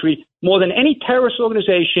our country. More than any terrorist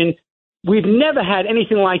organization, we've never had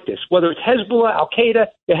anything like this. Whether it's Hezbollah, Al-Qaeda,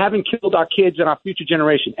 they haven't killed our kids and our future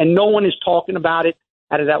generation. And no one is talking about it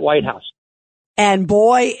out of that White House. And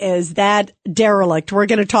boy, is that derelict. We're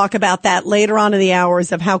going to talk about that later on in the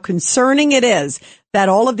hours of how concerning it is that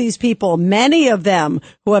all of these people, many of them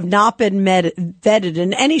who have not been vetted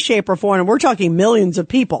in any shape or form, and we're talking millions of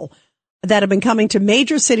people that have been coming to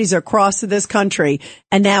major cities across this country.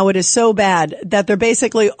 And now it is so bad that they're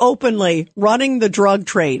basically openly running the drug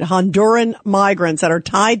trade. Honduran migrants that are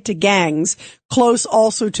tied to gangs, close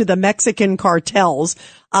also to the Mexican cartels,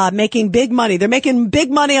 making big money. They're making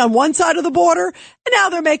big money on one side of the border, and now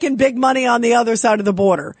they're making big money on the other side of the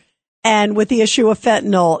border. And with the issue of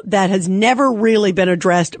fentanyl that has never really been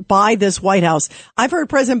addressed by this White House. I've heard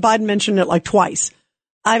President Biden mention it like twice.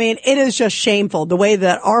 I mean, it is just shameful the way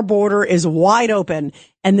that our border is wide open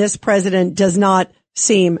and this president does not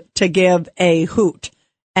seem to give a hoot.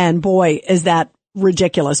 And boy, is that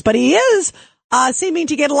ridiculous. But he is seeming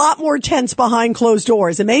to get a lot more tense behind closed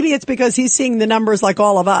doors. And maybe it's because he's seeing the numbers like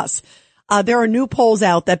all of us. There are new polls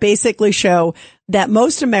out that basically show that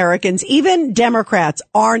most Americans, even Democrats,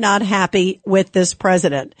 are not happy with this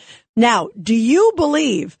president. Now, do you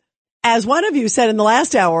believe, as one of you said in the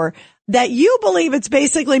last hour, that you believe it's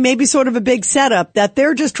basically maybe sort of a big setup, that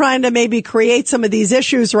they're just trying to maybe create some of these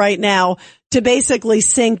issues right now to basically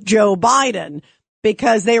sink Joe Biden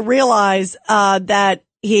because they realize that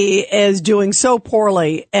he is doing so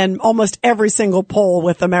poorly in almost every single poll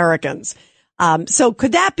with Americans? So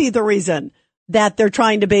could that be the reason that they're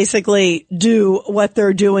trying to basically do what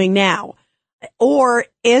they're doing now? Or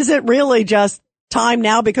is it really just time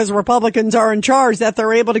now because Republicans are in charge that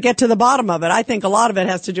they're able to get to the bottom of it? I think a lot of it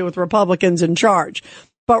has to do with Republicans in charge.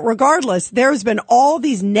 But regardless, there's been all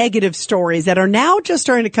these negative stories that are now just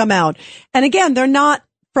starting to come out. And again, they're not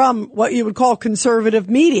from what you would call conservative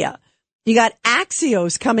media. You got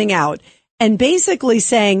Axios coming out and basically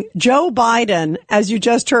saying Joe Biden, as you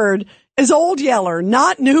just heard, is old Yeller,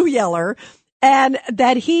 not new Yeller, and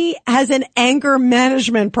that he has an anger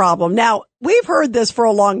management problem. Now, we've heard this for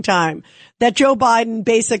a long time, that Joe Biden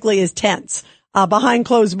basically is tense. Behind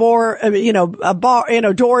closed doors,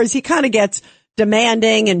 he kind of gets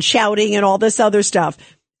demanding and shouting and all this other stuff.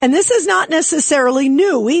 And this is not necessarily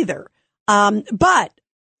new either. But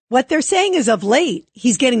what they're saying is of late,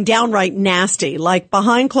 he's getting downright nasty, like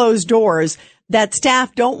behind closed doors, that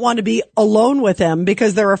staff don't want to be alone with him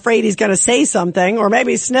because they're afraid he's going to say something or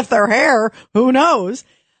maybe sniff their hair. Who knows?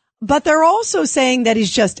 But they're also saying that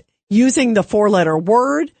he's just using the 4-letter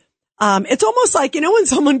word. It's almost like, when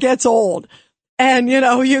someone gets old and,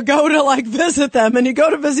 you go to like visit them and you go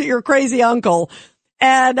to visit your crazy uncle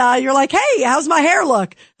and, you're like, hey, how's my hair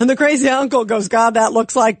look? And the crazy uncle goes, God, that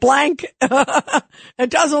looks like blank. It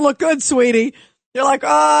doesn't look good, sweetie. You're like,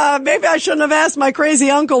 maybe I shouldn't have asked my crazy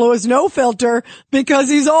uncle who has no filter because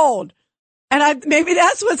he's old. And maybe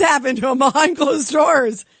that's what's happened to him behind closed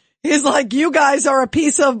doors. He's like, you guys are a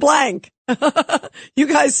piece of blank. You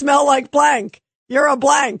guys smell like blank. You're a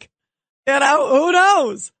blank. Who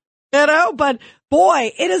knows? But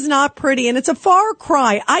boy, it is not pretty and it's a far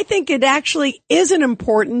cry. I think it actually is an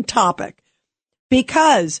important topic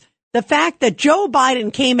because the fact that Joe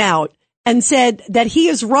Biden came out and said that he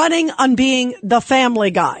is running on being the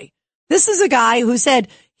family guy. This is a guy who said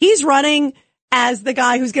he's running as the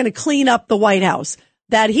guy who's going to clean up the White House.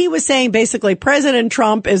 That he was saying basically President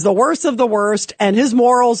Trump is the worst of the worst and his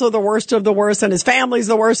morals are the worst of the worst and his family's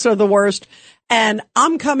the worst of the worst. And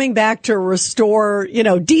I'm coming back to restore,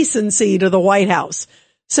 decency to the White House.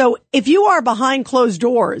 So if you are behind closed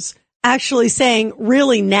doors, actually saying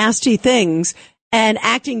really nasty things and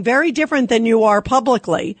acting very different than you are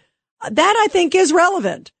publicly, that I think is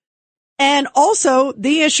relevant. And also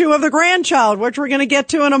the issue of the grandchild, which we're going to get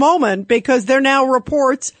to in a moment, because there are now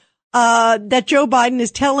reports that Joe Biden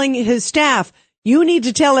is telling his staff, you need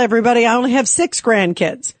to tell everybody I only have 6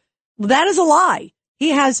 grandkids. Well, that is a lie. He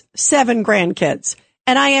has 7 grandkids.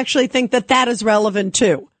 And I actually think that that is relevant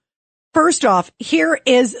too. First off, here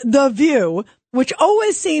is The View, which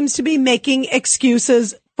always seems to be making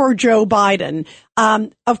excuses for Joe Biden.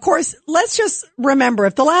 Of course, let's just remember,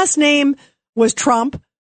 if the last name was Trump,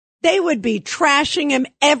 they would be trashing him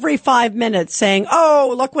every 5 minutes saying,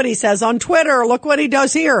 oh, look what he says on Twitter. Look what he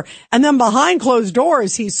does here. And then behind closed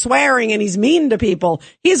doors, he's swearing and he's mean to people.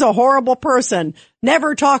 He's a horrible person.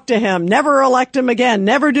 Never talk to him. Never elect him again.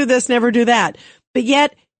 Never do this. Never do that. But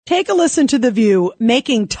yet, take a listen to The View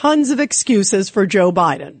making tons of excuses for Joe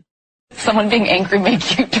Biden. Someone being angry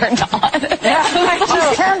makes you turned on. Yeah,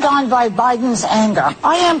 I'm turned on by Biden's anger.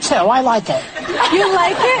 I am too. I like it. You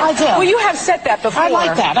like it? I do. Well, you have said that before. I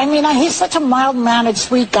like that. I mean, he's such a mild-mannered,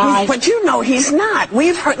 sweet guy. But he's not.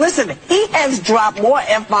 We've heard, listen, he has dropped more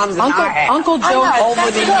F-bombs than I have. Uncle Joe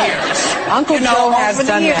over the years. Uncle Joe has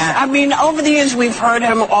done that. I mean, over the years, we've heard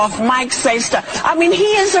him off mic say stuff. I mean,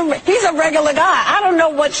 he's a regular guy. I don't know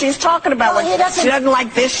what she's talking about. Well, she doesn't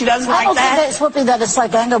like this, she doesn't like that. I don't think that it's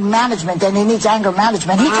like anger management. And he needs anger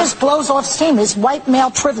management. He just blows off steam. His white male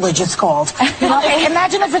privilege is called.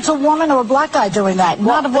 Imagine if it's a woman or a black guy doing that.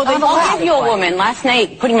 I'll give you a woman. Last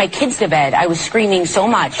night, putting my kids to bed, I was screaming so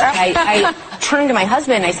much. I turned to my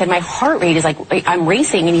husband and I said, my heart rate is like, I'm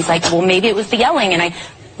racing. And he's like, well, maybe it was the yelling. And I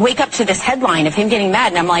wake up to this headline of him getting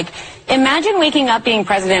mad. And I'm like, imagine waking up being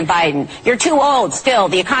President Biden. You're too old still.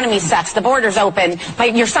 The economy sucks. The border's open.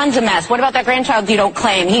 But your son's a mess. What about that grandchild you don't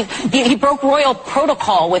claim? He broke royal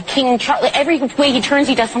protocol with King Charles. Every way he turns,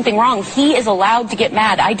 he does something wrong. He is allowed to get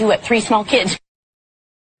mad. I do it. 3 small kids.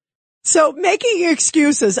 So making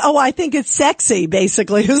excuses. Oh, I think it's sexy,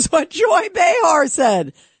 basically, is what Joy Behar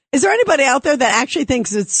said. Is there anybody out there that actually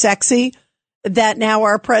thinks it's sexy that now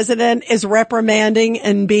our president is reprimanding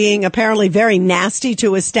and being apparently very nasty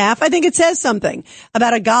to his staff? I think it says something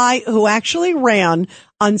about a guy who actually ran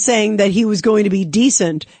on saying that he was going to be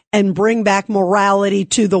decent and bring back morality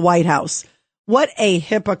to the White House. What a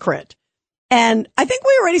hypocrite. And I think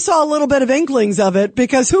we already saw a little bit of inklings of it,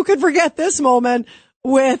 because who could forget this moment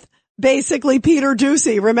with basically Peter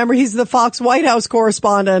Doocy? Remember, he's the Fox White House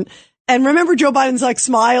correspondent. And remember, Joe Biden's like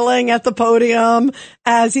smiling at the podium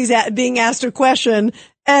as he's being asked a question.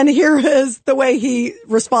 And here is the way he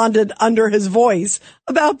responded under his voice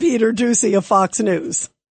about Peter Doocy of Fox News.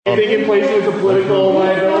 I think it places a political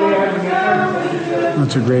liability.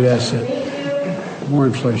 That's a great asset. More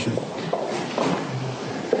inflation.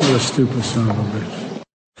 What a stupid son of a bitch.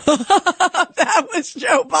 That was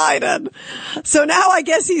Joe Biden. So now I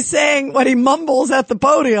guess he's saying what he mumbles at the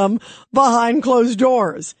podium behind closed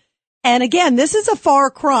doors. And again, this is a far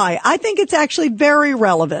cry. I think it's actually very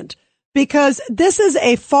relevant because this is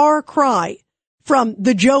a far cry from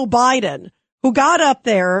the Joe Biden who got up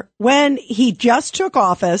there when he just took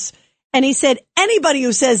office and he said anybody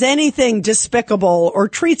who says anything despicable or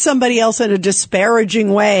treats somebody else in a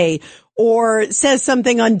disparaging way or says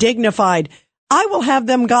something undignified, I will have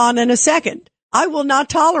them gone in a second. I will not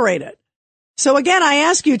tolerate it. So again, I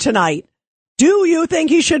ask you tonight, do you think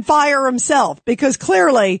he should fire himself? Because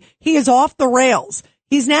clearly he is off the rails.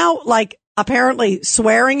 He's now apparently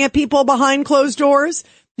swearing at people behind closed doors.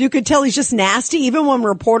 You could tell he's just nasty, even when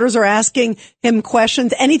reporters are asking him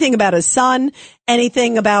questions, anything about his son,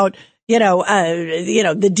 anything about,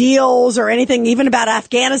 the deals or anything, even about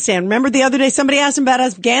Afghanistan. Remember the other day somebody asked him about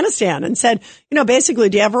Afghanistan and said, basically,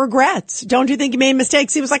 do you have regrets? Don't you think you made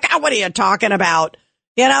mistakes? He was like, what are you talking about?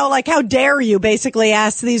 How dare you basically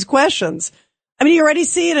ask these questions? I mean, you already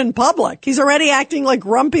see it in public. He's already acting like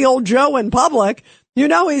grumpy old Joe in public.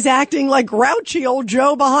 He's acting like grouchy old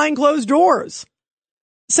Joe behind closed doors.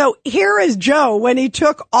 So here is Joe when he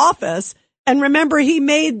took office. And remember, he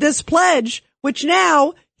made this pledge, which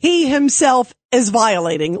now he himself is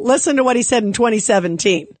violating. Listen to what he said in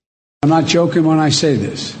 2017. I'm not joking when I say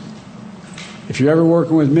this. If you're ever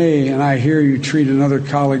working with me and I hear you treat another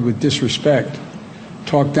colleague with disrespect,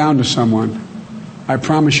 talk down to someone, I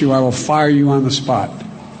promise you I will fire you on the spot.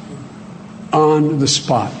 On the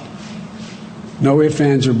spot. No ifs,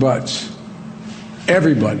 ands, or buts.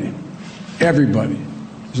 Everybody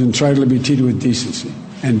is entitled to be treated with decency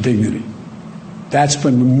and dignity. That's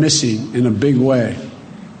been missing in a big way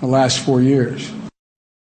the last 4 years.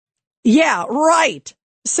 Yeah, right.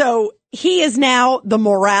 So he is now the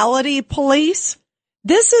morality police.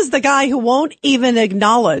 This is the guy who won't even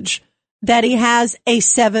acknowledge that he has a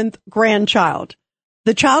 7th grandchild.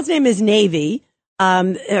 The child's name is Navy.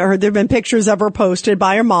 There have been pictures of her posted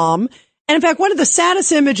by her mom. And in fact, one of the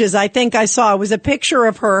saddest images I think I saw was a picture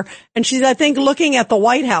of her. And she's, I think, looking at the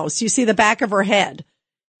White House. You see the back of her head.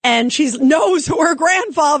 And she knows who her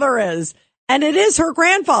grandfather is. And it is her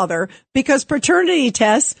grandfather because paternity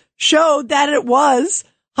tests showed that it was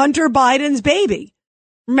Hunter Biden's baby.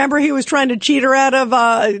 Remember, he was trying to cheat her out of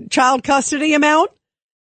a child custody amount.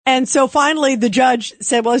 And so finally the judge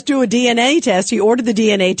said, well, let's do a DNA test. He ordered the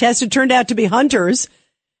DNA test. It turned out to be Hunter's.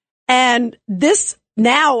 And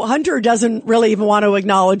now Hunter doesn't really even want to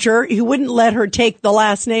acknowledge her. He wouldn't let her take the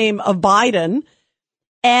last name of Biden.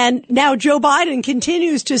 And now Joe Biden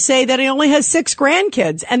continues to say that he only has 6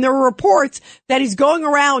 grandkids. And there are reports that he's going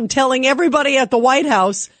around telling everybody at the White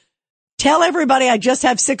House, tell everybody I just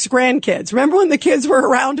have 6 grandkids. Remember when the kids were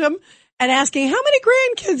around him and asking, how many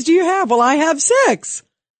grandkids do you have? Well, I have 6.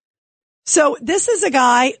 So this is a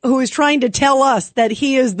guy who is trying to tell us that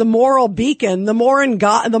he is the moral beacon, the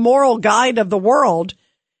moral guide of the world.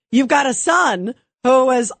 You've got a son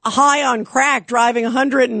who is high on crack, driving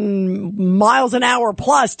 100 miles an hour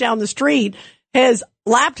plus down the street. His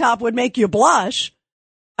laptop would make you blush.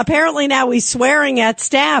 Apparently now he's swearing at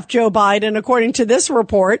staff, Joe Biden, according to this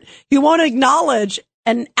report. He won't acknowledge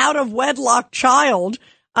an out-of-wedlock child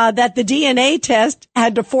that the DNA test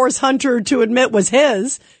had to force Hunter to admit was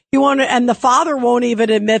his. And the father won't even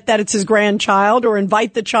admit that it's his grandchild or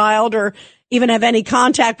invite the child or even have any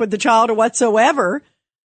contact with the child or whatsoever.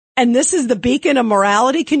 And this is the beacon of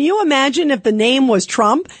morality. Can you imagine if the name was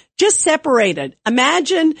Trump? Just separated.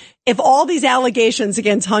 Imagine if all these allegations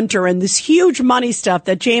against Hunter and this huge money stuff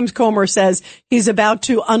that James Comer says he's about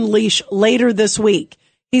to unleash later this week.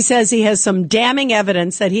 He says he has some damning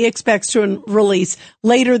evidence that he expects to release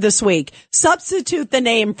later this week. Substitute the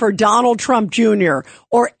name for Donald Trump Jr.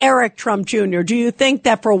 or Eric Trump Jr. Do you think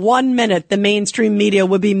that for 1 minute the mainstream media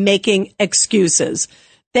would be making excuses?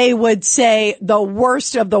 They would say the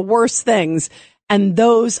worst of the worst things, and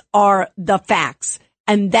those are the facts.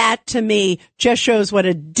 And that, to me, just shows what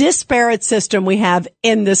a disparate system we have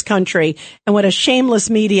in this country and what a shameless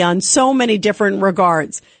media on so many different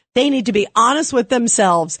regards. They need to be honest with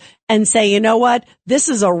themselves and say, you know what? This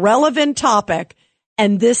is a relevant topic,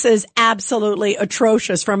 and this is absolutely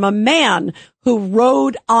atrocious from a man who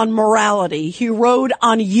rode on morality. He rode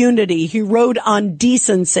on unity. He rode on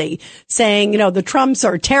decency, saying, the Trumps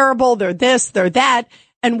are terrible. They're this, they're that,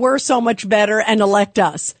 and we're so much better, and elect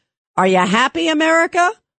us. Are you happy,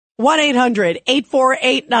 America?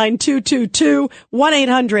 1-800-848-9222,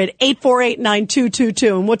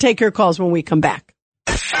 1-800-848-9222, and we'll take your calls when we come back.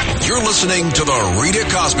 You're listening to The Rita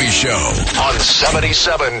Cosby Show on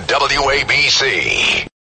 77 WABC.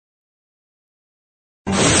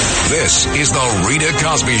 This is The Rita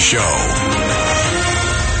Cosby Show.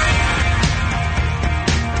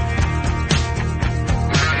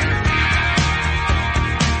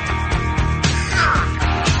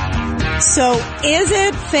 So is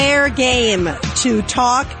it fair game to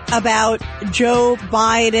talk about Joe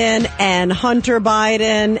Biden and Hunter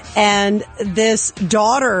Biden and this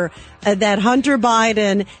daughter that Hunter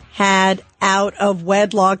Biden had out of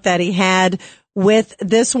wedlock that he had with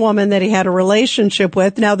this woman that he had a relationship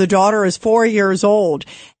with? Now the daughter is 4 years old.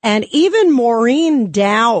 And even Maureen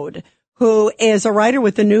Dowd, who is a writer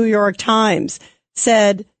with the New York Times,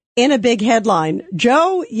 said in a big headline,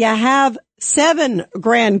 Joe, you have 7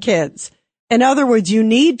 grandkids. In other words, you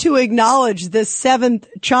need to acknowledge this 7th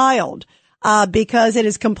child, because it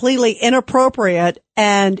is completely inappropriate.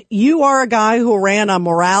 And you are a guy who ran on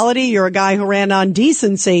morality. You're a guy who ran on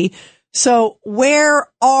decency. So where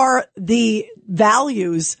are the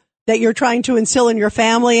values that you're trying to instill in your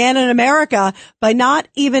family and in America by not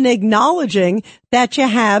even acknowledging that you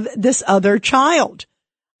have this other child?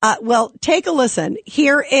 Well, take a listen.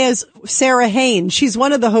 Here is Sarah Haynes. She's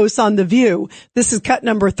one of the hosts on The View. This is cut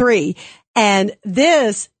number 3. And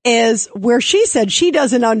this is where she said she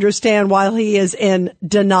doesn't understand why he is in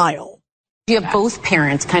denial. You have both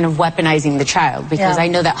parents kind of weaponizing the child, because I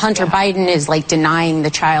know that Hunter Biden is like denying the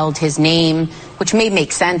child his name, which may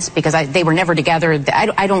make sense because they were never together.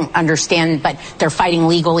 I don't understand, but they're fighting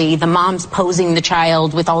legally. The mom's posing the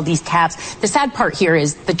child with all these caps. The sad part here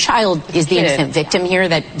is the child is the innocent victim here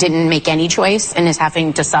that didn't make any choice and is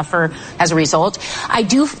having to suffer as a result.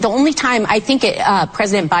 The only time I think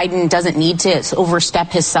President Biden doesn't need to overstep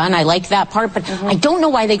his son. I like that part, but I don't know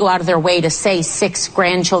why they go out of their way to say 6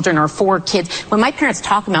 grandchildren or 4 kids. When my parents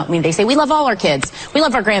talk about me, they say, we love all our kids. We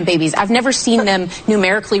love our grandbabies. I've never seen them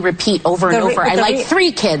numerically repeat over and over. I like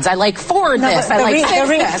 3 kids. I like 4 this. I like 6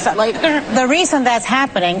 this. The reason that's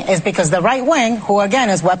happening is because the right wing, who again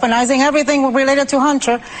is weaponizing everything related to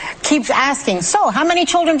Hunter, keeps asking, so how many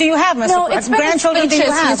children do you have, Mr. No, it's grandchildren do you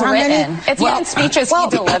have? How many? It's been speeches he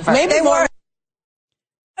delivered. Maybe more.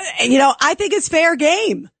 You know, I think it's fair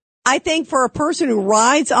game. I think for a person who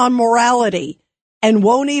rides on morality and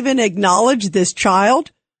won't even acknowledge this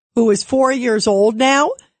child who is 4 years old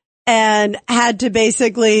now and had to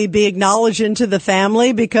basically be acknowledged into the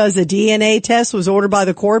family because a DNA test was ordered by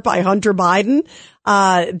the court by Hunter Biden,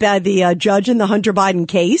 by the judge in the Hunter Biden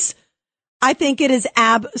case. I think it is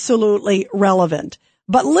absolutely relevant.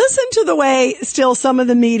 But listen to the way still some of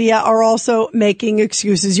the media are also making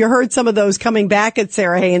excuses. You heard some of those coming back at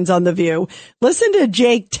Sarah Haynes on The View. Listen to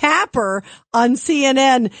Jake Tapper on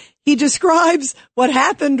CNN. He describes what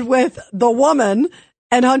happened with the woman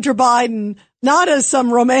and Hunter Biden, not as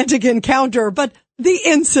some romantic encounter, but the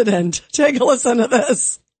incident. Take a listen to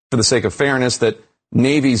this. For the sake of fairness, that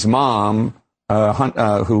Navy's mom,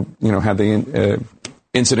 who had the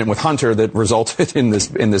incident with Hunter that resulted in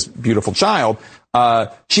this beautiful child,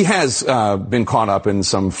 she has been caught up in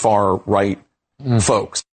some far right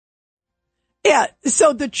folks. Yeah,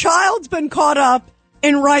 so the child's been caught up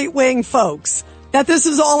in right wing folks. That this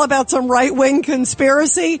is all about some right wing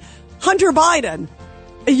conspiracy. Hunter Biden,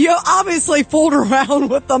 you obviously fooled around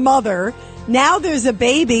with the mother. Now there's a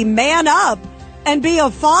baby. Man up and be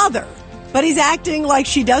a father. But he's acting like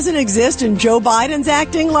she doesn't exist, and Joe Biden's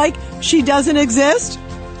acting like she doesn't exist.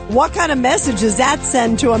 What kind of message does that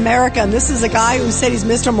send to America? And this is a guy who said he's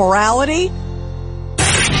Mr. Morality.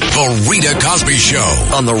 The Rita Cosby Show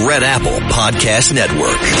on the Red Apple Podcast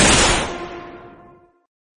Network.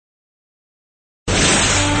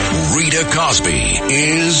 Rita Cosby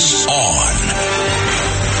is on.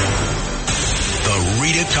 The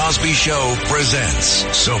Rita Cosby Show presents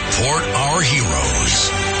Support Our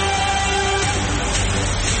Heroes.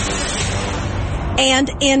 And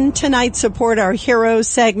in tonight's Support Our Heroes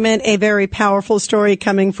segment, a very powerful story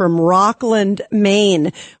coming from Rockland,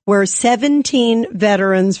 Maine, where 17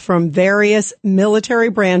 veterans from various military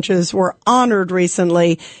branches were honored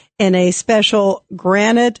recently in a special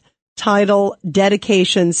granite title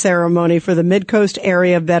dedication ceremony for the Midcoast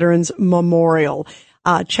Area Veterans Memorial.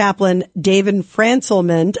 Chaplain David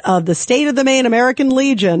Franselman of the State of the Maine American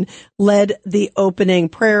Legion led the opening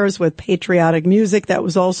prayers with patriotic music that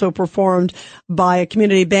was also performed by a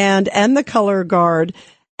community band and the Color Guard,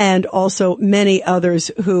 and also many others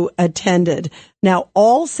who attended. Now,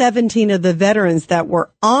 all 17 of the veterans that were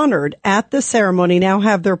honored at the ceremony now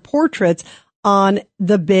have their portraits on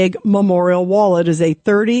the big memorial wall. It is a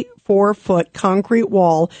 34-foot concrete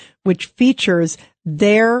wall which features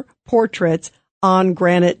their portraits on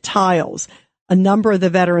granite tiles. A number of the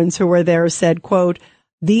veterans who were there said, quote,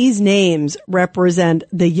 "These names represent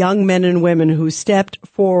the young men and women who stepped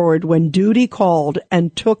forward when duty called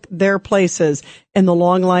and took their places in the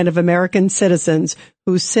long line of American citizens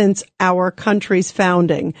who, since our country's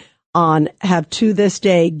founding on, have to this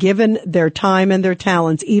day given their time and their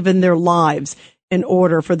talents, even their lives, in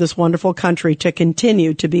order for this wonderful country to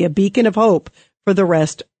continue to be a beacon of hope for the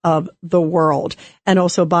rest of the world." And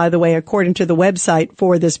also, by the way, according to the website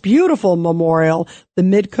for this beautiful memorial, the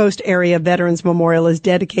Mid-Coast Area Veterans Memorial is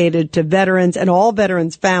dedicated to veterans and all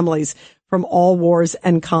veterans' families from all wars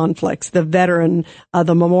and conflicts. The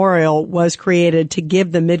memorial was created to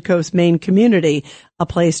give the Mid-Coast Maine community a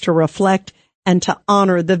place to reflect and to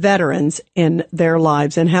honor the veterans in their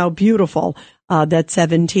lives. And how beautiful that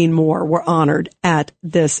 17 more were honored at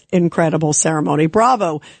this incredible ceremony.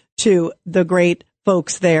 Bravo to the great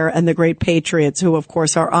folks there and the great patriots who, of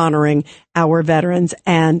course, are honoring our veterans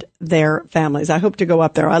and their families. I hope to go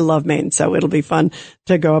up there. I love Maine, so it'll be fun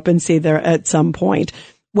to go up and see there at some point.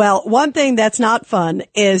 Well, one thing that's not fun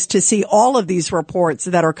is to see all of these reports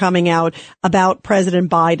that are coming out about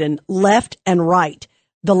President Biden, left and right.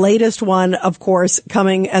 The latest one, of course,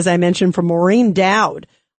 coming, as I mentioned, from Maureen Dowd,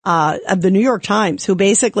 of the New York Times, who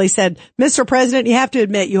basically said, "Mr. President, you have to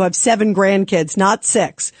admit you have 7 grandkids, not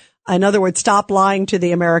 6. In other words, stop lying to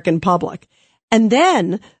the American public." And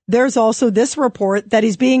then there's also this report that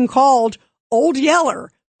he's being called Old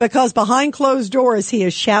Yeller because behind closed doors, he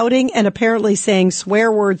is shouting and apparently saying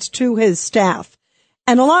swear words to his staff.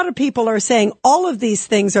 And a lot of people are saying all of these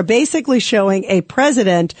things are basically showing a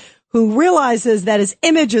president who realizes that his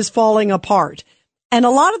image is falling apart. And a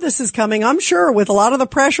lot of this is coming, I'm sure, with a lot of the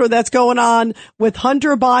pressure that's going on with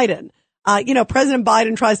Hunter Biden. President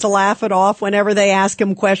Biden tries to laugh it off whenever they ask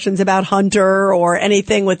him questions about Hunter or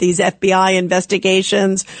anything with these FBI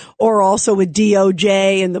investigations, or also with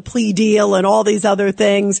DOJ and the plea deal and all these other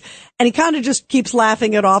things. And he kind of just keeps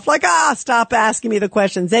laughing it off like, stop asking me the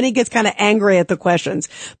questions. Then he gets kind of angry at the questions,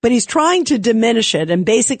 but he's trying to diminish it and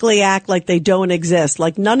basically act like they don't exist,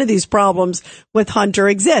 like none of these problems with Hunter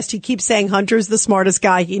exist. He keeps saying Hunter's the smartest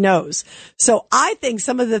guy he knows. So I think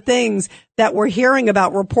some of the things that we're hearing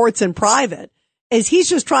about reports in private is he's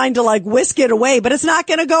just trying to whisk it away, but it's not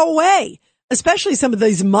going to go away, especially some of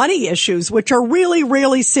these money issues, which are really,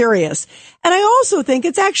 really serious. And I also think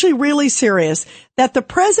it's actually really serious that the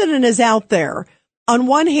president is out there on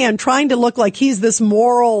one hand trying to look like he's this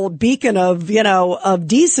moral beacon of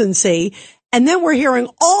decency. And then we're hearing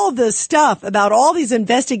all this stuff about all these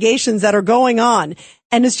investigations that are going on.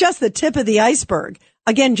 And it's just the tip of the iceberg.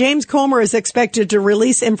 Again, James Comer is expected to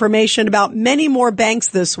release information about many more banks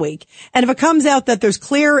this week. And if it comes out that there's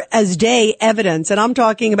clear as day evidence, and I'm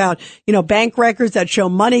talking about, bank records that show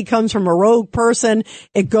money comes from a rogue person,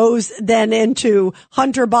 it goes then into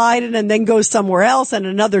Hunter Biden and then goes somewhere else and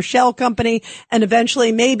another shell company. And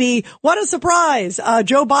eventually maybe, what a surprise,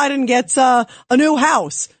 Joe Biden gets a new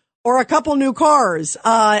house or a couple new cars.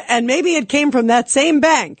 And maybe it came from that same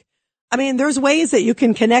bank. I mean, there's ways that you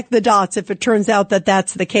can connect the dots if it turns out that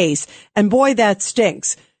that's the case. And boy, that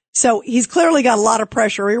stinks. So he's clearly got a lot of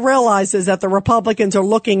pressure. He realizes that the Republicans are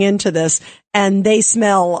looking into this and they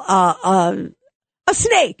smell a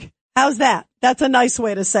snake. How's that? That's a nice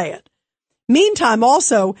way to say it. Meantime,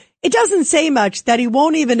 also, it doesn't say much that he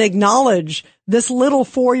won't even acknowledge this little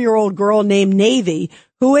 4-year-old girl named Navy,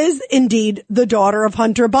 who is indeed the daughter of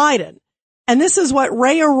Hunter Biden. And this is what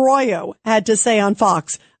Ray Arroyo had to say on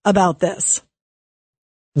Fox about this.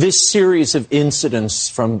 This series of incidents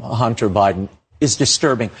from Hunter Biden is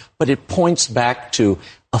disturbing, but it points back to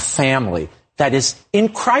a family that is in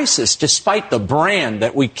crisis, despite the brand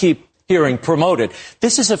that we keep hearing promoted.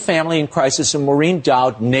 This is a family in crisis, and Maureen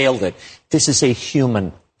Dowd nailed it. This is a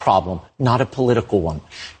human problem, not a political one.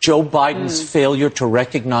 Joe Biden's failure to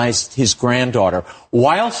recognize his granddaughter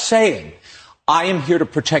while saying, I am here to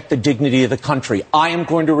protect the dignity of the country. I am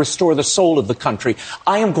going to restore the soul of the country.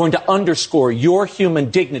 I am going to underscore your human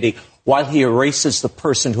dignity while he erases the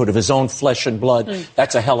personhood of his own flesh and blood.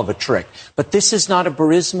 That's a hell of a trick. But this is not a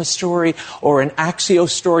Burisma story or an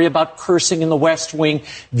Axios story about cursing in the West Wing.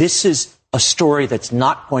 This is a story that's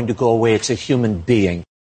not going to go away. It's a human being.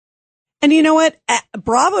 And you know what?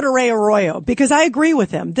 Bravo to Ray Arroyo, because I agree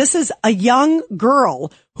with him. This is a young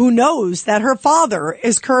girl who knows that her father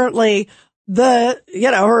is currently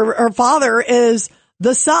her father is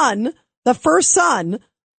the first son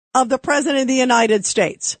of the president of the United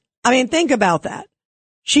States. I mean, think about that.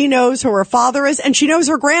 She knows who her father is, and she knows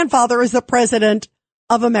her grandfather is the president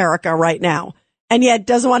of America right now, and yet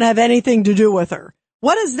doesn't want to have anything to do with her.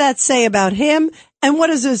 What does that say about him? And what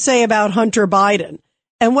does it say about Hunter Biden?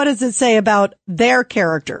 And what does it say about their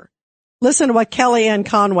character? Listen to what Kellyanne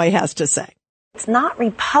Conway has to say. It's not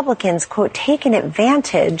Republicans, quote, taking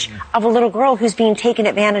advantage of a little girl who's being taken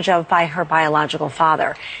advantage of by her biological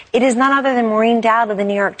father. It is none other than Maureen Dowd of the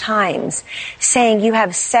New York Times saying you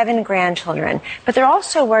have 7 grandchildren, but they're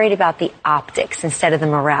also worried about the optics instead of the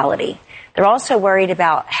morality. They're also worried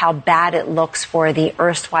about how bad it looks for the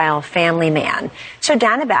erstwhile family man. So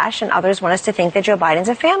Dana Bash and others want us to think that Joe Biden's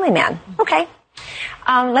a family man. Okay.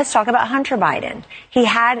 Let's talk about Hunter Biden. He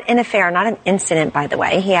had an affair, not an incident, by the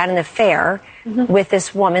way. He had an affair with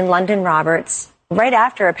this woman, London Roberts, right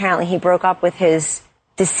after apparently he broke up with his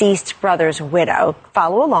deceased brother's widow.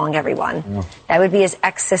 Follow along, everyone. Yeah. That would be his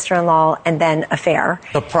ex-sister-in-law and then affair.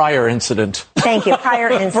 The prior incident. Thank you. Prior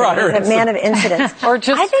incident. The man of incidents.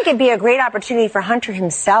 I think it'd be a great opportunity for Hunter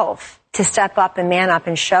himself to step up and man up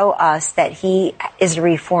and show us that he is a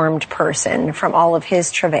reformed person from all of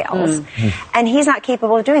his travails. And he's not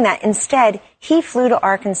capable of doing that. Instead, he flew to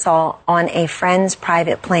Arkansas on a friend's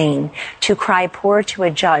private plane to cry poor to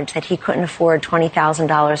a judge that he couldn't afford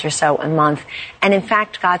 $20,000 or so a month, and in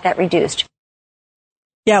fact got that reduced.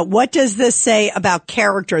 Yeah, what does this say about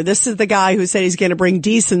character? This is the guy who said he's going to bring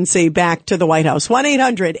decency back to the White House.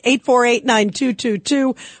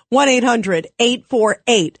 1-800-848-9222,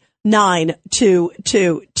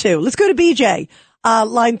 1-800-848-9222. Let's go to BJ.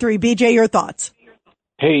 Line 3. BJ, your thoughts.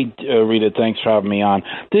 Hey, Rita, thanks for having me on.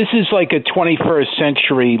 This is like a 21st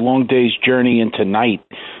century long day's journey into night.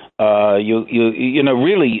 You know,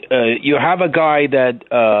 really, you have a guy that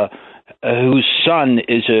whose son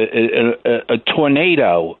is a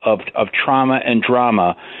tornado of trauma and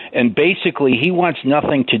drama, and basically he wants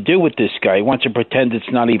nothing to do with this guy. He wants to pretend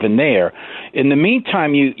it's not even there. In the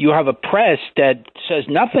meantime, you have a press that says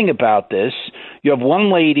nothing about this. You have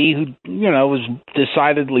one lady who, you know, is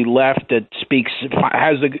decidedly left, that speaks,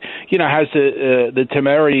 has the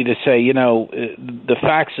temerity to say, you know, the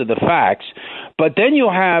facts are the facts. But then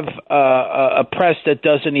you'll have a press that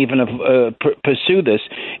doesn't even pursue this.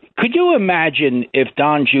 Could you imagine if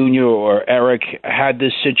Don Jr. or Eric had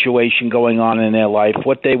this situation going on in their life,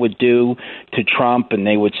 what they would do to Trump? And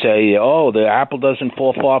they would say, oh, the apple doesn't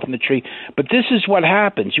fall far from the tree. But this is what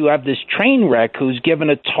happens. You have this train wreck who's given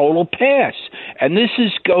a total pass. And this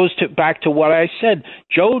goes back to what I said.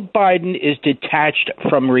 Joe Biden is detached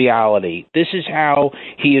from reality. This is how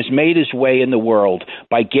he has made his way in the world,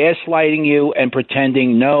 by gaslighting you and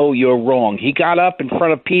pretending, no, you're wrong. He got up in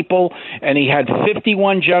front of people and he had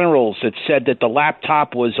 51 generals that said that the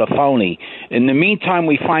laptop was a phony. In the meantime,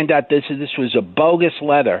 we find out this was a bogus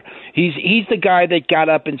letter. He's the guy that got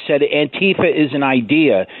up and said Antifa is an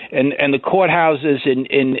idea, and the courthouses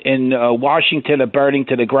in Washington are burning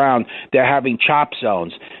to the ground. They're having chop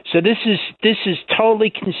zones. So this is totally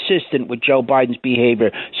consistent with Joe Biden's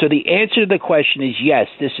behavior. So the answer to the question is yes,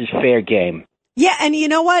 this is fair game. Yeah, and you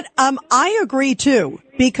know what? I agree too,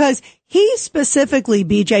 because he specifically,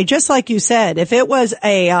 BJ, just like you said, if it was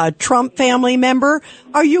a Trump family member,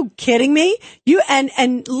 are you kidding me?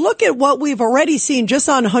 And look at what we've already seen just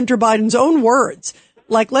on Hunter Biden's own words.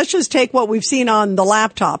 Like, let's just take what we've seen on the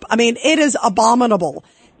laptop. I mean, it is abominable.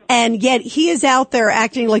 And yet he is out there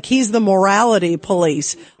acting like he's the morality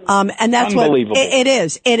police. And that's what it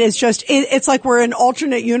is. It is just, it's like we're in an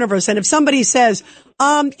alternate universe. And if somebody says,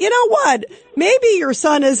 you know what, maybe your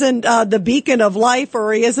son isn't the beacon of life,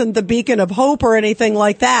 or he isn't the beacon of hope or anything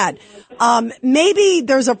like that, maybe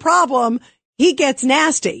there's a problem. He gets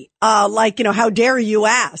nasty. Like, you know, how dare you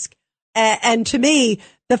ask? And to me,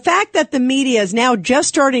 the fact that the media is now just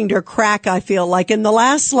starting to crack, I feel like in the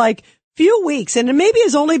last few weeks, and it maybe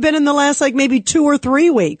has only been in the last maybe 2 or 3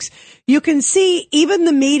 weeks, you can see even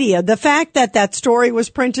the media, the fact that story was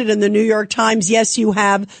printed in the New York Times, yes, you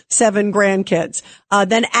have 7 grandkids.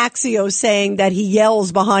 Then Axios saying that he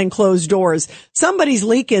yells behind closed doors. Somebody's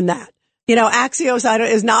leaking that. You know, Axios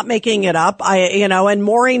is not making it up. And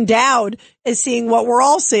Maureen Dowd is seeing what we're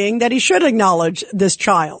all seeing, that he should acknowledge this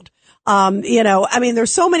child.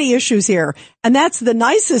 There's so many issues here, and that's the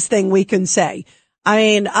nicest thing we can say. I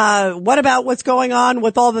mean, what about what's going on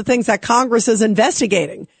with all the things that Congress is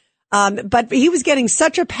investigating? But he was getting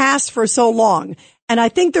such a pass for so long. And I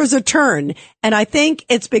think there's a turn. And I think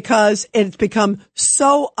it's because it's become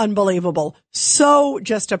so unbelievable, so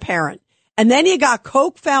just apparent. And then you got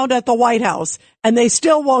Coke found at the White House, and they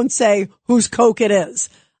still won't say whose Coke it is.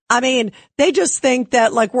 I mean, they just think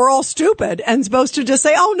that we're all stupid and supposed to just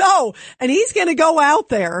say, oh no. And he's going to go out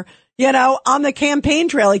there, on the campaign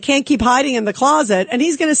trail. He can't keep hiding in the closet. And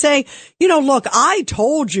he's going to say, look, I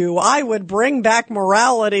told you I would bring back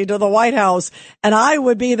morality to the White House and I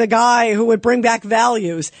would be the guy who would bring back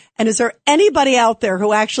values. And is there anybody out there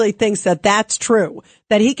who actually thinks that that's true,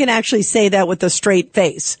 that he can actually say that with a straight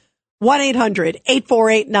face?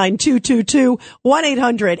 1-800-848-9222,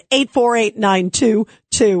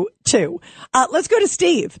 1-800-848-9222. Let's go to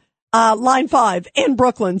Steve, line 5 in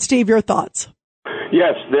Brooklyn. Steve, your thoughts.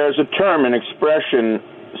 Yes, there's a term, an expression,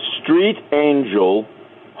 street angel,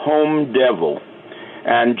 home devil.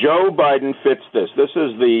 And Joe Biden fits this.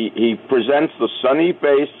 He presents the sunny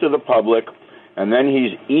face to the public, and then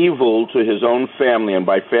he's evil to his own family. And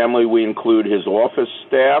by family, we include his office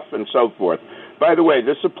staff and so forth. By the way,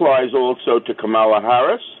 this applies also to Kamala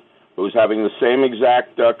Harris, who's having the same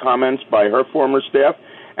exact comments by her former staff,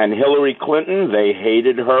 and Hillary Clinton. They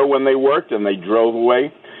hated her when they worked, and they drove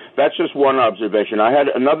away. That's just one observation. I had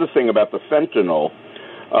another thing about the fentanyl.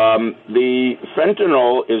 The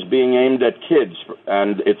fentanyl is being aimed at kids,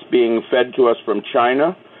 and it's being fed to us from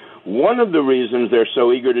China. One of the reasons they're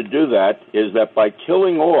so eager to do that is that by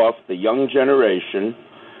killing off the young generation,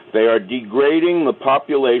 they are degrading the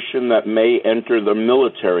population that may enter the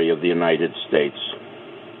military of the United States.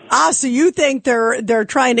 So you think they're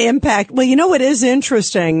trying to impact? Well, it is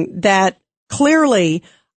interesting that clearly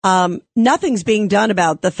nothing's being done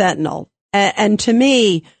about the fentanyl. And to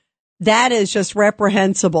me, that is just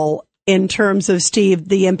reprehensible in terms of, Steve,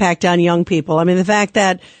 the impact on young people. I mean, the fact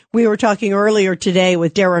that we were talking earlier today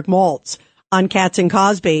with Derek Maltz on Katz and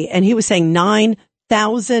Cosby, and he was saying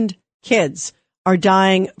 9,000 kids are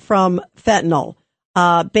dying from fentanyl.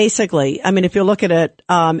 Basically, I mean, if you look at it,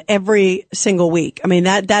 every single week, I mean,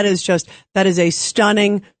 that is a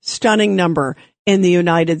stunning number in the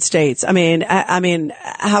United States. I mean,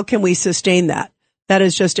 how can we sustain that? That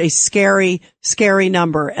is just a scary, scary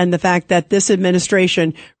number. And the fact that this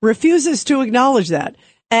administration refuses to acknowledge that.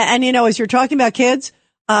 And as you're talking about kids,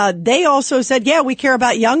 they also said, yeah, we care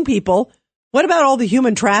about young people. What about all the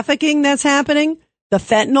human trafficking that's happening? The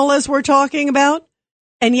fentanyl, as we're talking about?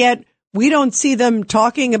 And yet we don't see them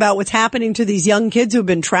talking about what's happening to these young kids who've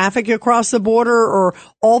been trafficked across the border, or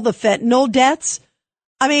all the fentanyl deaths.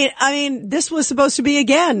 I mean, this was supposed to be,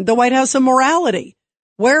 again, the White House of morality.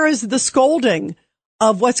 Where is the scolding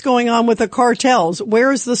of what's going on with the cartels?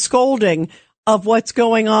 Where is the scolding of what's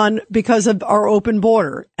going on because of our open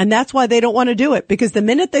border? And that's why they don't want to do it, because the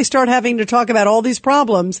minute they start having to talk about all these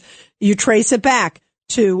problems, you trace it back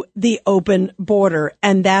to the open border.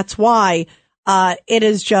 And that's why it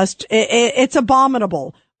is just, it's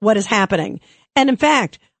abominable what is happening. And in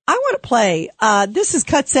fact, I want to play, this is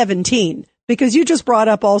cut 17, because you just brought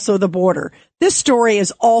up also the border. This story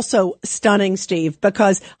is also stunning, Steve,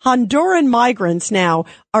 because Honduran migrants now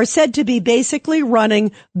are said to be basically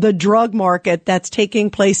running the drug market that's taking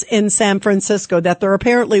place in San Francisco, that they're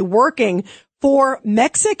apparently working for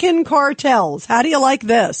Mexican cartels. How do you like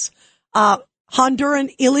this?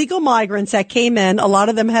 Honduran illegal migrants that came in, a lot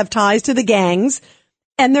of them have ties to the gangs,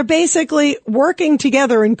 and they're basically working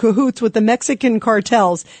together in cahoots with the Mexican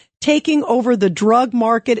cartels, taking over the drug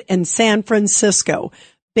market in San Francisco,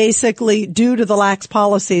 basically due to the lax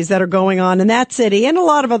policies that are going on in that city and a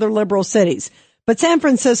lot of other liberal cities. But San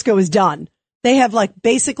Francisco is done. They have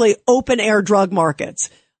basically open air drug markets.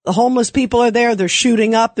 The homeless people are there. They're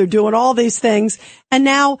shooting up. They're doing all these things. And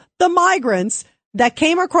now the migrants that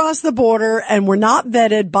came across the border and were not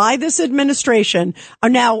vetted by this administration are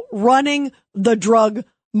now running the drug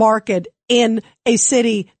market in a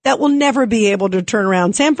city that will never be able to turn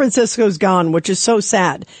around. San Francisco's gone, which is so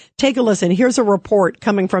sad. Take a listen. Here's a report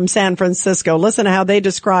coming from San Francisco. Listen to how they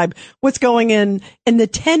describe what's going in the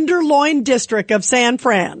Tenderloin district of San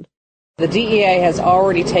Fran. The DEA has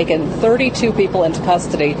already taken 32 people into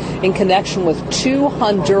custody in connection with 2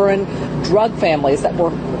 Honduran drug families that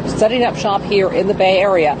were setting up shop here in the Bay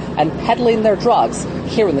Area and peddling their drugs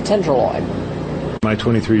here in the Tenderloin. My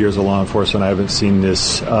 23 years of law enforcement, I haven't seen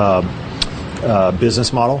this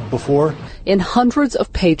business model before. In hundreds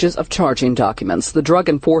of pages of charging documents, the Drug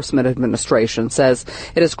Enforcement Administration says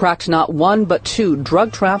it has cracked not 1 but 2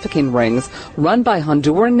 drug trafficking rings run by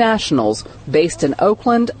Honduran nationals based in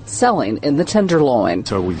Oakland, selling in the Tenderloin.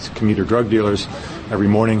 So we commuter drug dealers. Every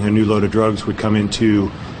morning, a new load of drugs would come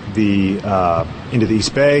into the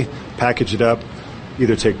East Bay, package it up,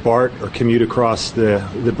 either take BART or commute across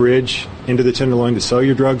the bridge into the Tenderloin to sell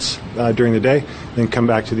your drugs during the day, then come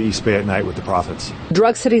back to the East Bay at night with the profits.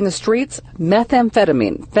 Drugs hitting the streets: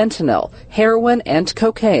 methamphetamine, fentanyl, heroin, and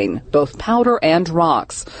cocaine, both powder and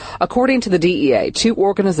rocks. According to the DEA, 2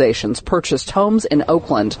 organizations purchased homes in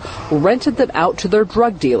Oakland, rented them out to their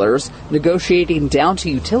drug dealers, negotiating down to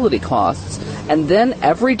utility costs, and then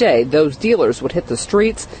every day those dealers would hit the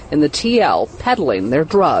streets in the TL peddling their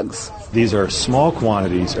drugs. These are small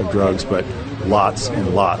quantities of drugs, but lots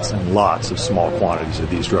and lots and lots of small quantities of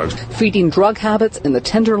these drugs. Feeding drug habits in the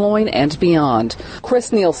Tenderloin and beyond.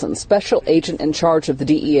 Chris Nielsen, special agent in charge of the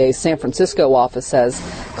DEA's San Francisco office, says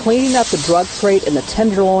cleaning up the drug trade in the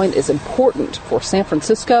Tenderloin is important for San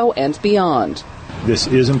Francisco and beyond. This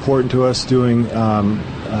is important to us, doing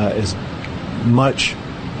as much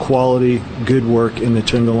quality, good work in the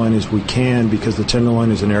Tenderloin as we can, because the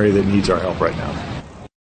Tenderloin is an area that needs our help right now.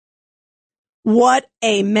 What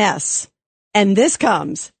a mess. And this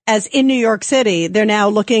comes as in New York City, they're now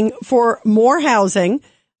looking for more housing.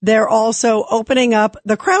 They're also opening up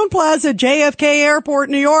the Crown Plaza JFK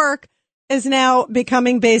Airport, New York, is now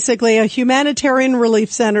becoming basically a humanitarian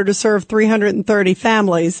relief center to serve 330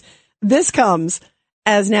 families. This comes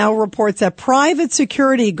as now reports that private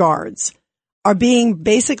security guards are being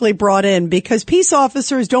basically brought in because peace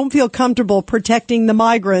officers don't feel comfortable protecting the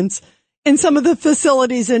migrants in some of the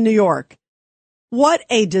facilities in New York. What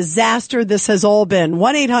a disaster this has all been.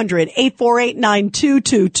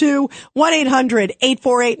 1-800-848-9222,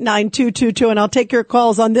 1-800-848-9222, and I'll take your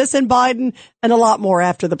calls on this and Biden and a lot more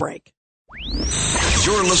after the break.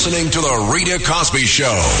 You're listening to The Rita Cosby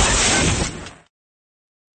Show.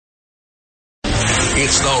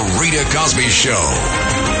 It's The Rita Cosby Show.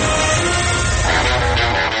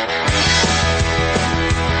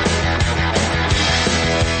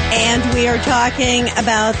 And we are talking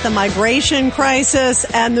about the migration crisis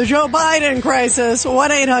and the Joe Biden crisis.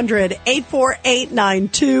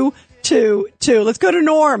 1-800-848-9222. Let's go to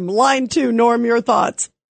Norm. Line 2. Norm, your thoughts.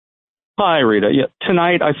 Hi, Rita. Yeah,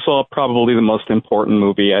 tonight I saw probably the most important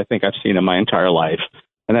movie I think I've seen in my entire life,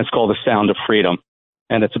 and that's called The Sound of Freedom.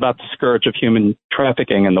 And it's about the scourge of human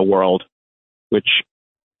trafficking in the world, which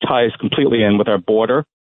ties completely in with our border,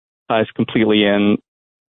 ties completely in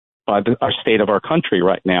by our state of our country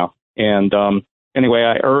right now. And anyway,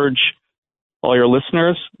 I urge all your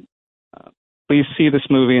listeners, please see this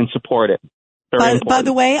movie and support it. By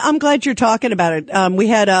the way, I'm glad you're talking about it. We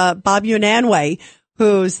had Bob Unanue,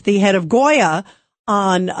 who's the head of Goya,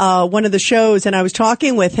 on one of the shows, and I was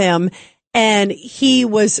talking with him, and he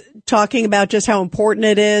was talking about just how important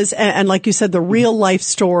it is, and like you said, the real life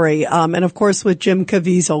story, and of course with Jim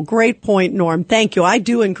Caviezel. Great point, Norm. Thank you. I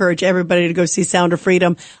do encourage everybody to go see Sound of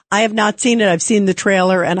Freedom. I have not seen it. I've seen the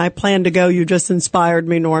trailer, and I plan to go. You just inspired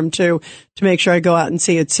me, Norm, to make sure I go out and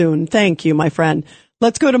see it soon. Thank you, my friend.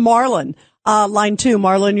 Let's go to Marlon. Line 2.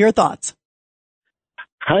 Marlon, your thoughts.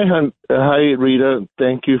 Hi, Rita.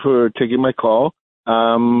 Thank you for taking my call.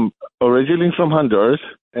 Originally from Honduras,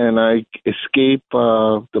 and I escaped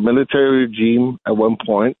the military regime at one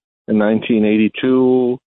point in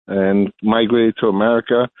 1982 and migrated to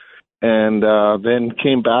America, and then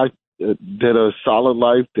came back, did a solid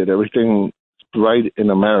life, did everything right in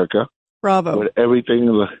America. Bravo. With everything,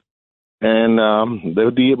 and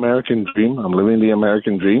lived the American dream. I'm living the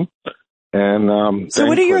American dream. And so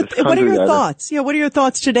what are your thoughts? Yeah, what are your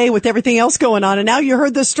thoughts today with everything else going on? And now you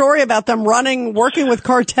heard the story about them working with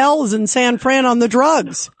cartels in San Fran on the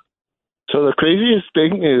drugs. So the craziest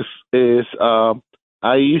thing is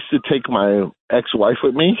I used to take my ex-wife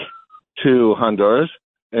with me to Honduras,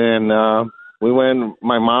 and we went.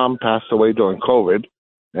 My mom passed away during COVID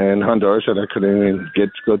in Honduras, and I couldn't even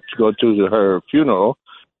go to her funeral,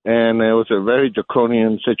 and it was a very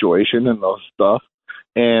draconian situation and all stuff,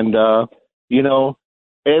 and.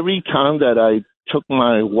 Every time that I took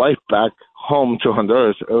my wife back home to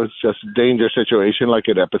Honduras, it was just a dangerous situation, like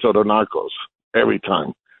an episode of Narcos, every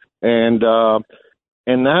time. And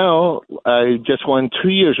now I just went 2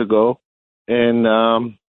 years ago, and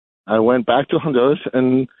I went back to Honduras,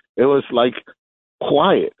 and it was like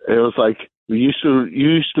quiet. It was like you used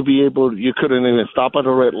to be able, you couldn't even stop at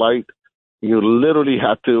a red light. You literally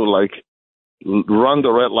had to run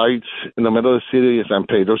the red lights in the middle of the city of San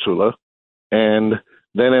Pedro Sula. And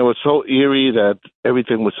then it was so eerie that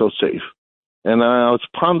everything was so safe. And I was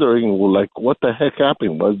pondering, what the heck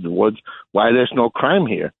happened? Why there's no crime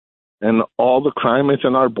here? And all the crime is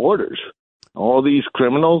in our borders. All these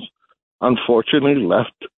criminals, unfortunately,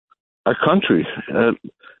 left our country,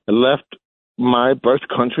 left my birth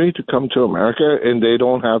country to come to America, and they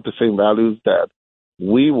don't have the same values that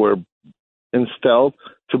we were instilled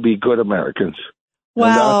to be good Americans. And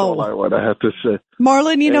that's Wow. all I would have to say.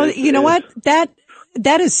 Marlon, you know what?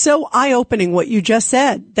 That is so eye-opening what you just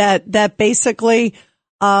said. That basically,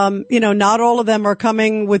 not all of them are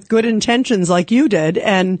coming with good intentions like you did.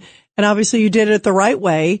 And obviously you did it the right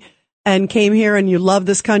way and came here and you love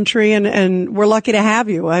this country and we're lucky to have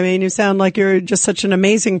you. I mean, you sound like you're just such an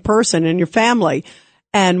amazing person and your family.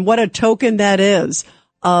 And what a token that is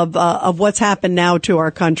of what's happened now to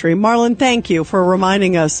our country. Marlon, thank you for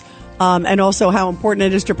reminding us. And also how important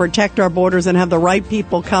it is to protect our borders and have the right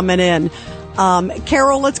people coming in.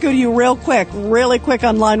 Carol, let's go to you really quick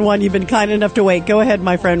on line one. You've been kind enough to wait. Go ahead,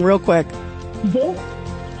 my friend, real quick. This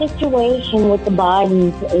situation with the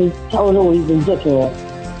Bidens is totally ridiculous.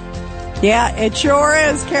 Yeah, it sure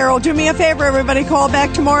is, Carol. Do me a favor, everybody. Call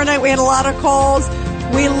back tomorrow night. We had a lot of calls.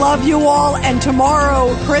 We love you all. And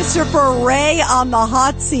tomorrow, Christopher Wray on the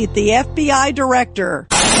hot seat, the FBI director.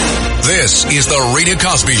 This is the Rita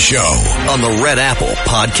Cosby Show on the Red Apple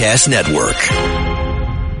Podcast Network.